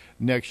Ten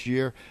next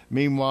year.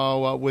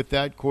 Meanwhile, with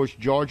that, of course,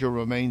 Georgia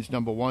remains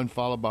number 1,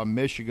 followed by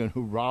Michigan,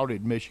 who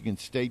routed Michigan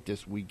State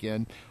this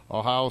weekend.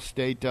 Ohio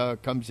State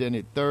comes in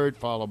at 3rd,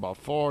 followed by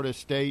Florida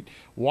State.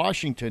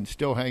 Washington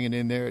still hanging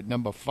in there at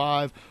number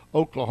 5.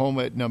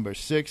 Oklahoma at number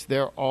 6.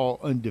 They're all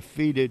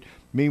undefeated.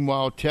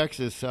 Meanwhile,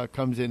 Texas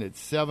comes in at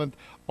 7th.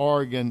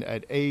 Oregon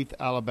at 8th.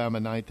 Alabama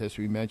 9th, as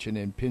we mentioned,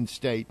 and Penn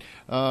State.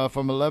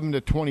 From 11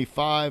 to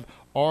 25,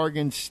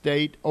 Oregon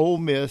State, Ole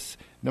Miss,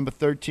 number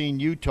 13,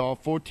 Utah,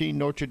 14,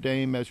 Notre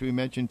Dame, as we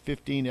mentioned,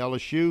 15,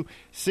 LSU,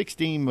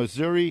 16,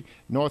 Missouri,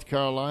 North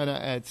Carolina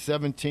at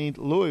 17th,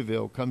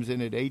 Louisville comes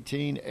in at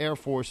 18, Air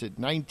Force at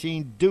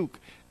 19, Duke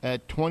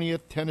at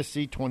 20th,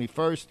 Tennessee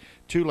 21st,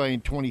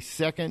 Tulane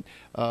 22nd,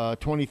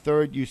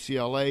 23rd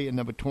UCLA, and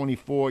number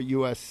 24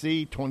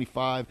 USC,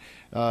 25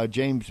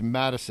 James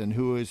Madison,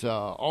 who is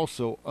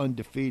also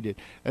undefeated.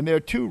 And there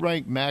are 2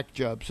 ranked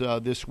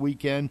matchups this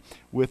weekend,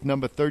 with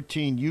number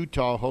 13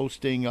 Utah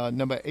hosting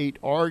number 8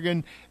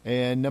 Oregon,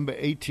 and number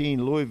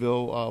 18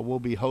 Louisville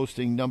will be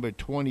hosting number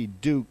 20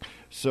 Duke.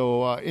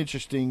 So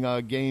interesting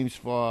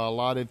games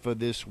allotted for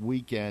this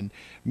weekend.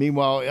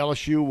 Meanwhile,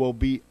 LSU will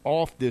be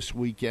off this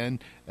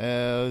weekend,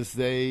 as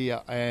they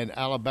and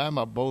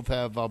Alabama both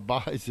have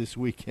byes this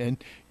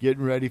weekend,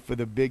 getting ready for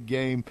the big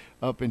game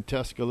up in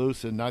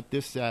Tuscaloosa, not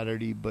this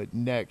Saturday, but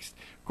next.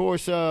 Of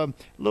course,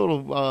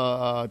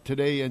 little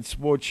today in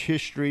sports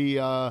history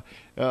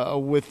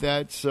with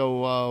that.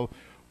 So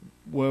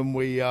when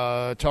we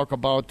talk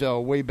about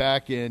way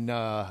back in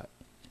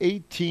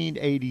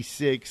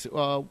 1886,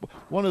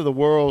 one of the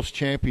World's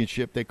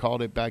Championship, they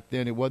called it back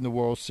then. It wasn't the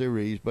World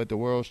Series, but the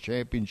World's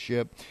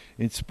Championship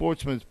in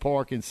Sportsman's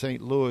Park in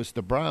St. Louis.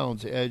 The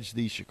Browns edged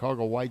the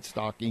Chicago White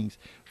Stockings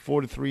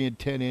 4-3 in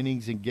 10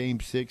 innings in Game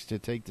 6 to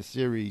take the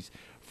series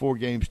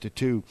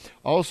 4-2.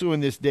 Also in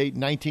this date,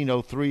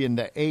 1903, in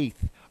the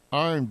 8th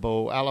Iron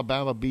Bowl,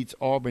 Alabama beats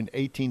Auburn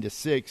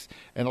 18-6.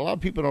 And a lot of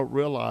people don't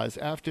realize,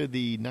 after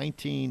the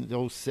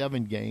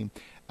 1907 game,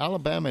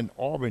 Alabama and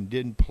Auburn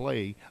didn't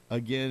play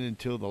again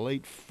until the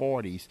late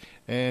 40s.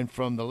 And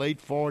from the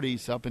late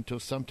 40s up until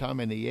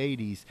sometime in the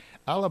 80s,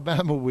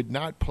 Alabama would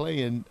not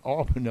play in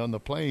Auburn on the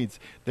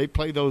Plains. They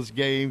play those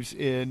games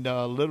in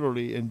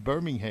literally in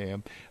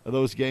Birmingham.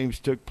 Those games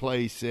took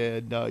place,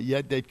 and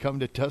yet they'd come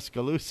to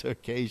Tuscaloosa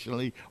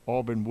occasionally,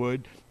 Auburn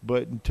would.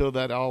 But until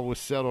that all was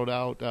settled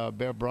out,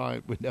 Bear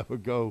Bryant would never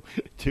go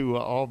to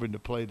Auburn to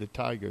play the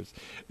Tigers.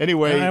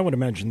 Anyway, I would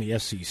imagine the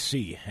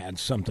SEC had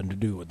something to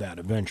do with that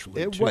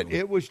eventually, too.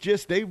 It was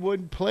just they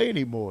wouldn't play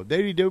anymore.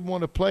 They didn't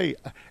want to play.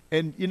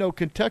 And, you know,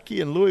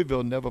 Kentucky and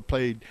Louisville never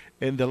played,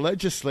 and the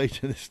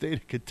legislature in the state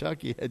of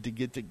Kentucky had to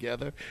get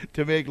together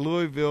to make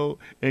Louisville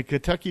and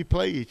Kentucky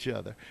play each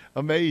other.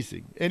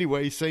 Amazing.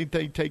 Anyway, same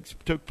thing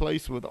took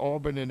place with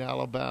Auburn and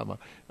Alabama.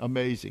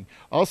 Amazing.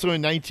 Also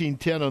in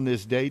 1910 on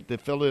this date, the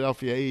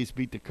Philadelphia A's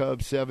beat the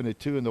Cubs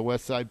 7-2 in the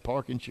Westside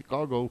Park in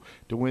Chicago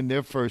to win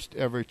their first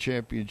ever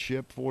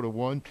championship,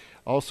 4-1.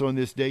 Also on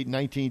this date,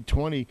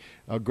 1920,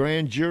 a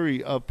grand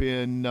jury up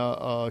in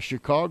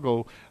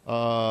Chicago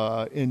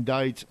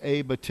indicts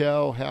Abe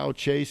Attell, Hal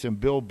Chase, and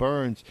Bill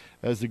Burns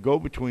as the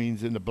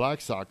go-betweens in the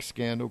Black Sox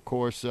scandal. Of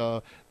course,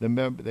 the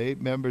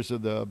 8 members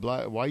of the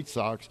White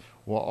Sox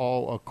were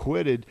all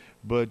acquitted.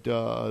 But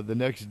the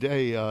next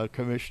day,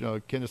 Commissioner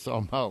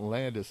Kennesaw Mountain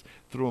Landis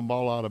threw them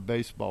all out of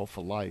baseball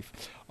for life.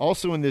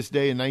 Also in this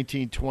day in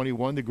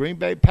 1921, the Green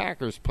Bay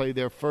Packers played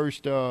their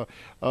first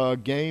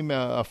game,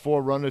 a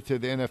forerunner to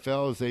the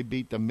NFL, as they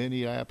beat the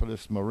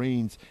Minneapolis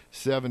Marines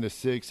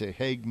 7-6 at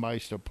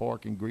Hagemeister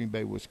Park in Green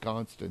Bay,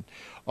 Wisconsin.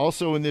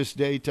 Also in this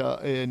date,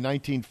 in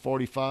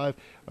 1945,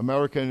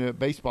 American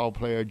baseball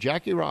player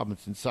Jackie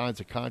Robinson signs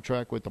a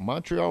contract with the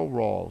Montreal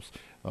Royals,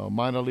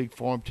 minor league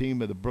farm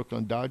team of the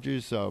Brooklyn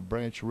Dodgers.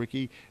 Branch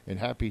Rickey and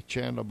Happy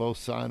Chandler both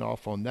sign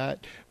off on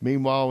that.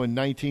 Meanwhile, in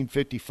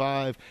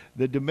 1955,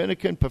 the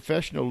Dominican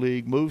Professional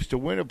League moves to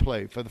winter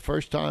play for the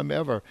first time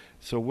ever.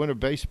 So winter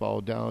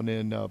baseball down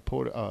in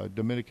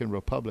Dominican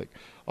Republic.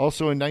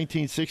 Also in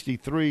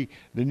 1963,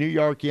 the New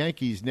York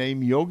Yankees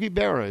named Yogi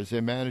Berra as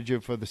their manager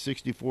for the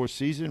 64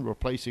 season,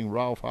 replacing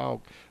Ralph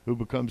Houck, who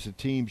becomes the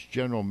team's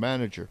general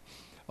manager.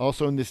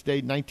 Also in this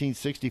date,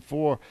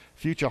 1964,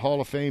 future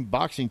Hall of Fame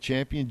boxing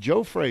champion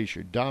Joe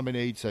Frazier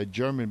dominates a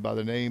German by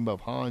the name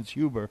of Hans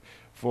Huber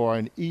for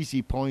an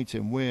easy points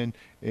and win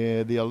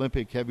the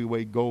Olympic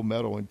heavyweight gold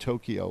medal in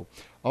Tokyo.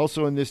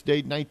 Also in this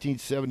date,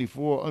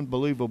 1974,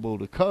 unbelievable,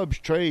 the Cubs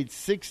trade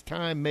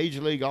six-time Major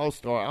League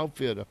All-Star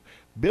outfielder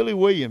Billy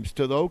Williams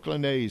to the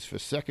Oakland A's for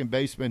second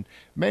baseman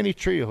Manny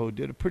Trejo.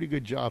 Did a pretty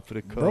good job for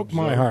the Cubs. Broke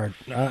my heart.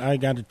 I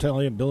got to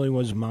tell you, Billy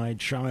was my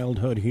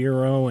childhood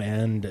hero,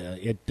 and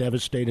it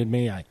devastated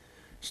me. I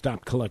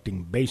stopped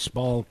collecting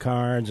baseball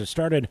cards. I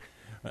started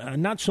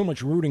not so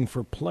much rooting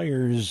for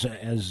players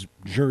as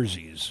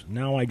jerseys.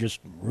 Now I just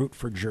root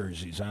for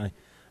jerseys. I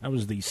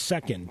was the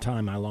second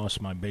time I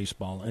lost my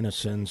baseball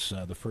innocence.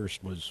 The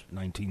first was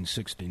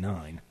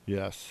 1969.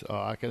 Yes,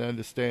 I can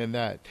understand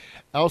that.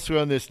 Elsewhere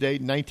on this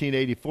date, in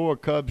 1984,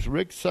 Cubs'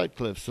 Rick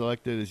Sutcliffe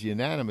selected as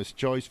unanimous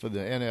choice for the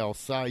NL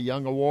Cy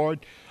Young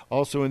Award.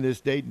 Also in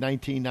this date,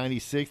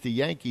 1996, the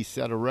Yankees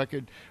set a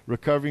record,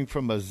 recovering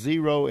from a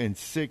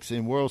 0-6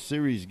 in World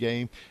Series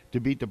game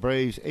to beat the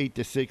Braves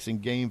 8-6 in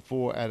Game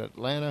 4 at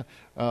Atlanta,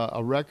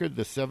 a record,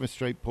 the seventh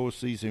straight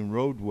postseason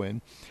road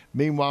win.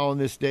 Meanwhile, on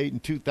this date in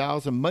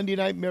 2000, Monday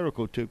Night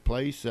Miracle took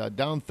place,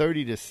 down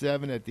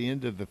 30-7 at the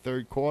end of the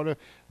third quarter.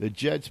 The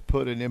Jets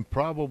put an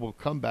improbable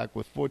comeback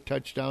with 4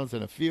 touchdowns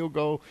and a field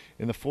goal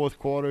in the fourth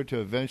quarter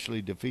to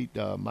eventually defeat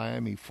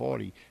Miami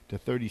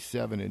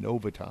 40-37 in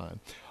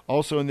overtime.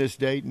 Also in this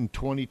date in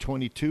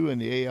 2022 in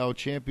the AL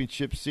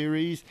Championship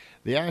Series,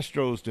 the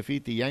Astros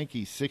defeat the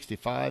Yankees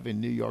 65 in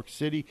New York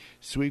City,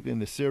 sweeping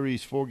the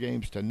series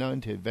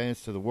 4-0 to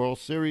advance to the World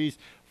Series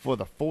for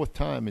the fourth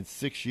time in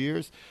 6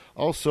 years.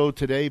 Also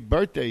today,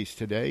 birthdays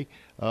today.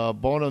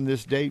 Born on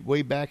this date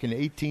way back in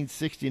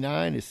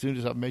 1869. As soon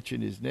as I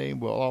mention his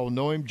name, we'll all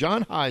know him.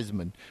 John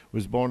Heisman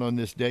was born on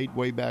this date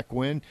way back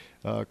when.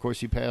 Of course,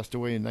 he passed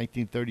away in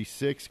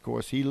 1936. Of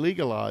course, he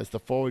legalized the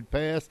forward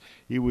pass.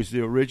 He was the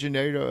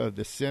originator of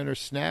the center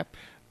snap.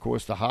 Of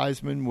course, the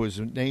Heisman was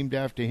named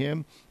after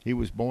him. He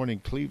was born in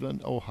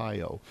Cleveland,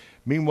 Ohio.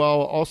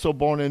 Meanwhile, also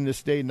born in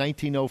this day,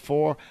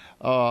 1904,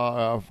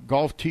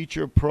 golf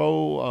teacher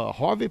pro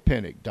Harvey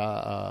Pinnock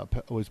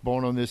was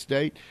born on this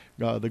date.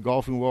 The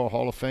Golfing World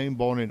Hall of Fame,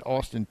 born in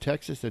Austin,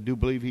 Texas. I do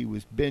believe he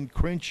was Ben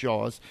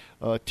Crenshaw's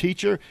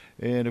teacher.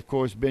 And, of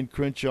course, Ben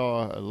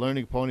Crenshaw,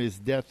 learning upon his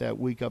death that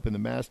week up in the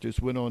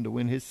Masters, went on to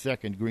win his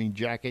second green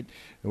jacket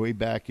way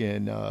back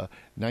in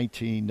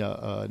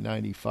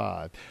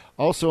 1995.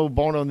 Also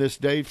born on this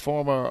date,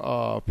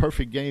 former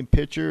perfect game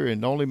pitcher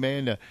and only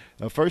man,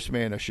 first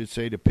man, I should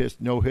say, to pitch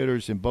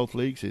no-hitters in both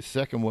leagues. His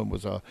second one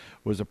was a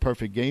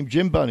perfect game.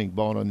 Jim Bunning,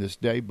 born on this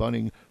day.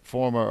 Bunning,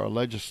 former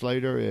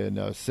legislator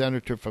and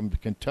senator from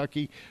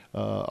Kentucky,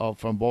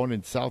 born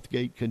in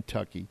Southgate,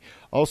 Kentucky.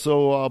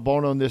 Also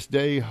born on this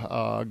day,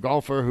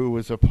 golfer who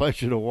was a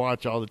pleasure to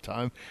watch all the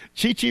time,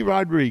 Chichi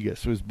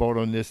Rodriguez was born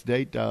on this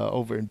date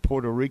over in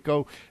Puerto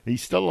Rico.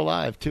 He's still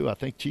alive, too. I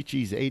think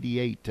Chichi's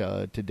 88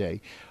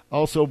 today.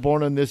 Also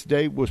born on this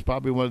date was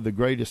probably one of the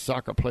greatest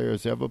soccer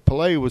players ever.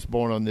 Pelé was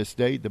born on this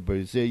date, the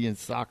Brazilian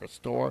soccer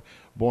star,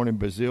 born in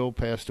Brazil,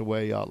 passed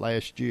away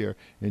last year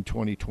in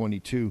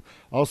 2022.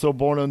 Also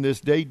born on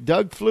this date,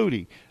 Doug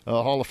Flutie,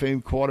 Hall of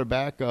Fame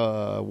quarterback,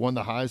 won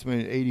the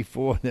Heisman in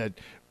 '84. That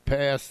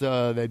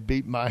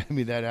beat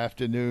Miami that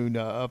afternoon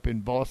up in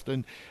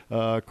Boston.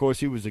 Of course,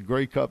 he was a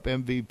Grey Cup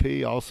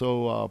MVP,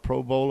 also a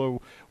Pro Bowler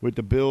with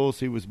the Bills.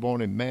 He was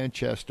born in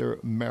Manchester,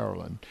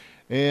 Maryland.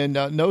 And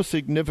no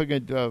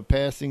significant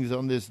passings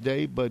on this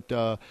day, but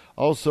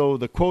also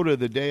the quote of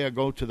the day, I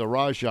go to the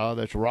Raja.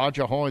 That's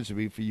Roger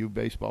Hornsby for you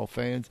baseball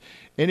fans.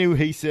 Anyway,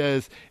 he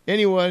says,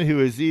 anyone who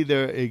is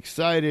either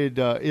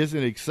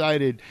isn't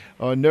excited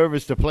or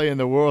nervous to play in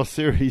the World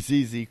Series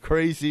is either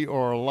crazy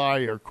or a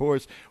liar. Of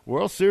course,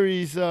 World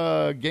Series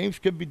games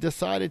could be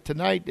decided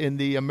tonight in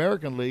the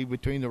American League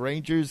between the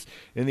Rangers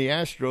and the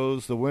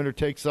Astros. The winner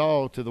takes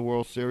all to the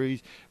World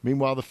Series.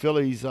 Meanwhile, the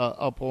Phillies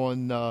up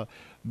on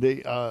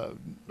the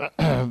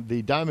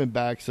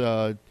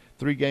Diamondbacks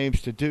 3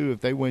 games to 2. If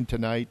they win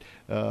tonight,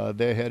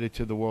 they're headed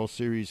to the World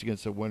Series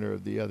against the winner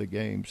of the other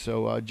game.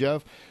 So,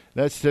 Jeff,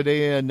 that's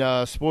today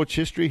in sports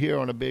history here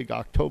on a big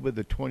October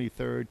the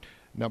 23rd.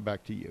 Now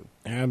back to you.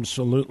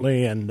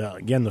 Absolutely. And,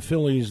 again, the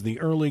Phillies, the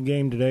early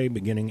game today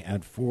beginning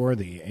at 4,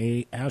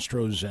 the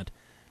Astros at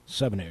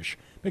 7-ish.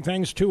 Big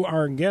thanks to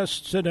our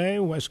guests today,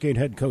 Westgate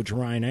head coach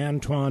Ryan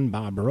Antoine,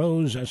 Bob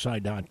Rose,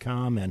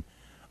 SI.com, and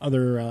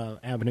other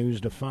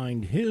avenues to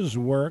find his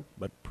work,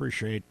 but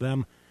appreciate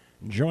them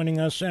joining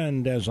us.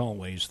 And as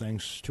always,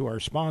 thanks to our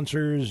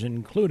sponsors,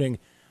 including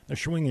the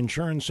Schwing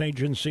Insurance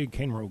Agency,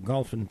 Cane Road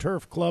Golf and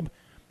Turf Club,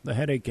 the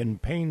Headache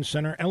and Pain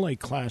Center, LA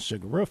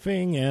Classic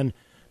Roofing, and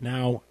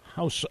now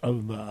House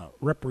of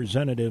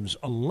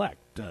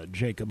Representatives-elect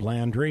Jacob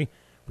Landry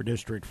for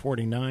District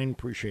 49.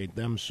 Appreciate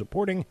them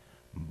supporting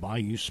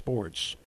Bayou Sports.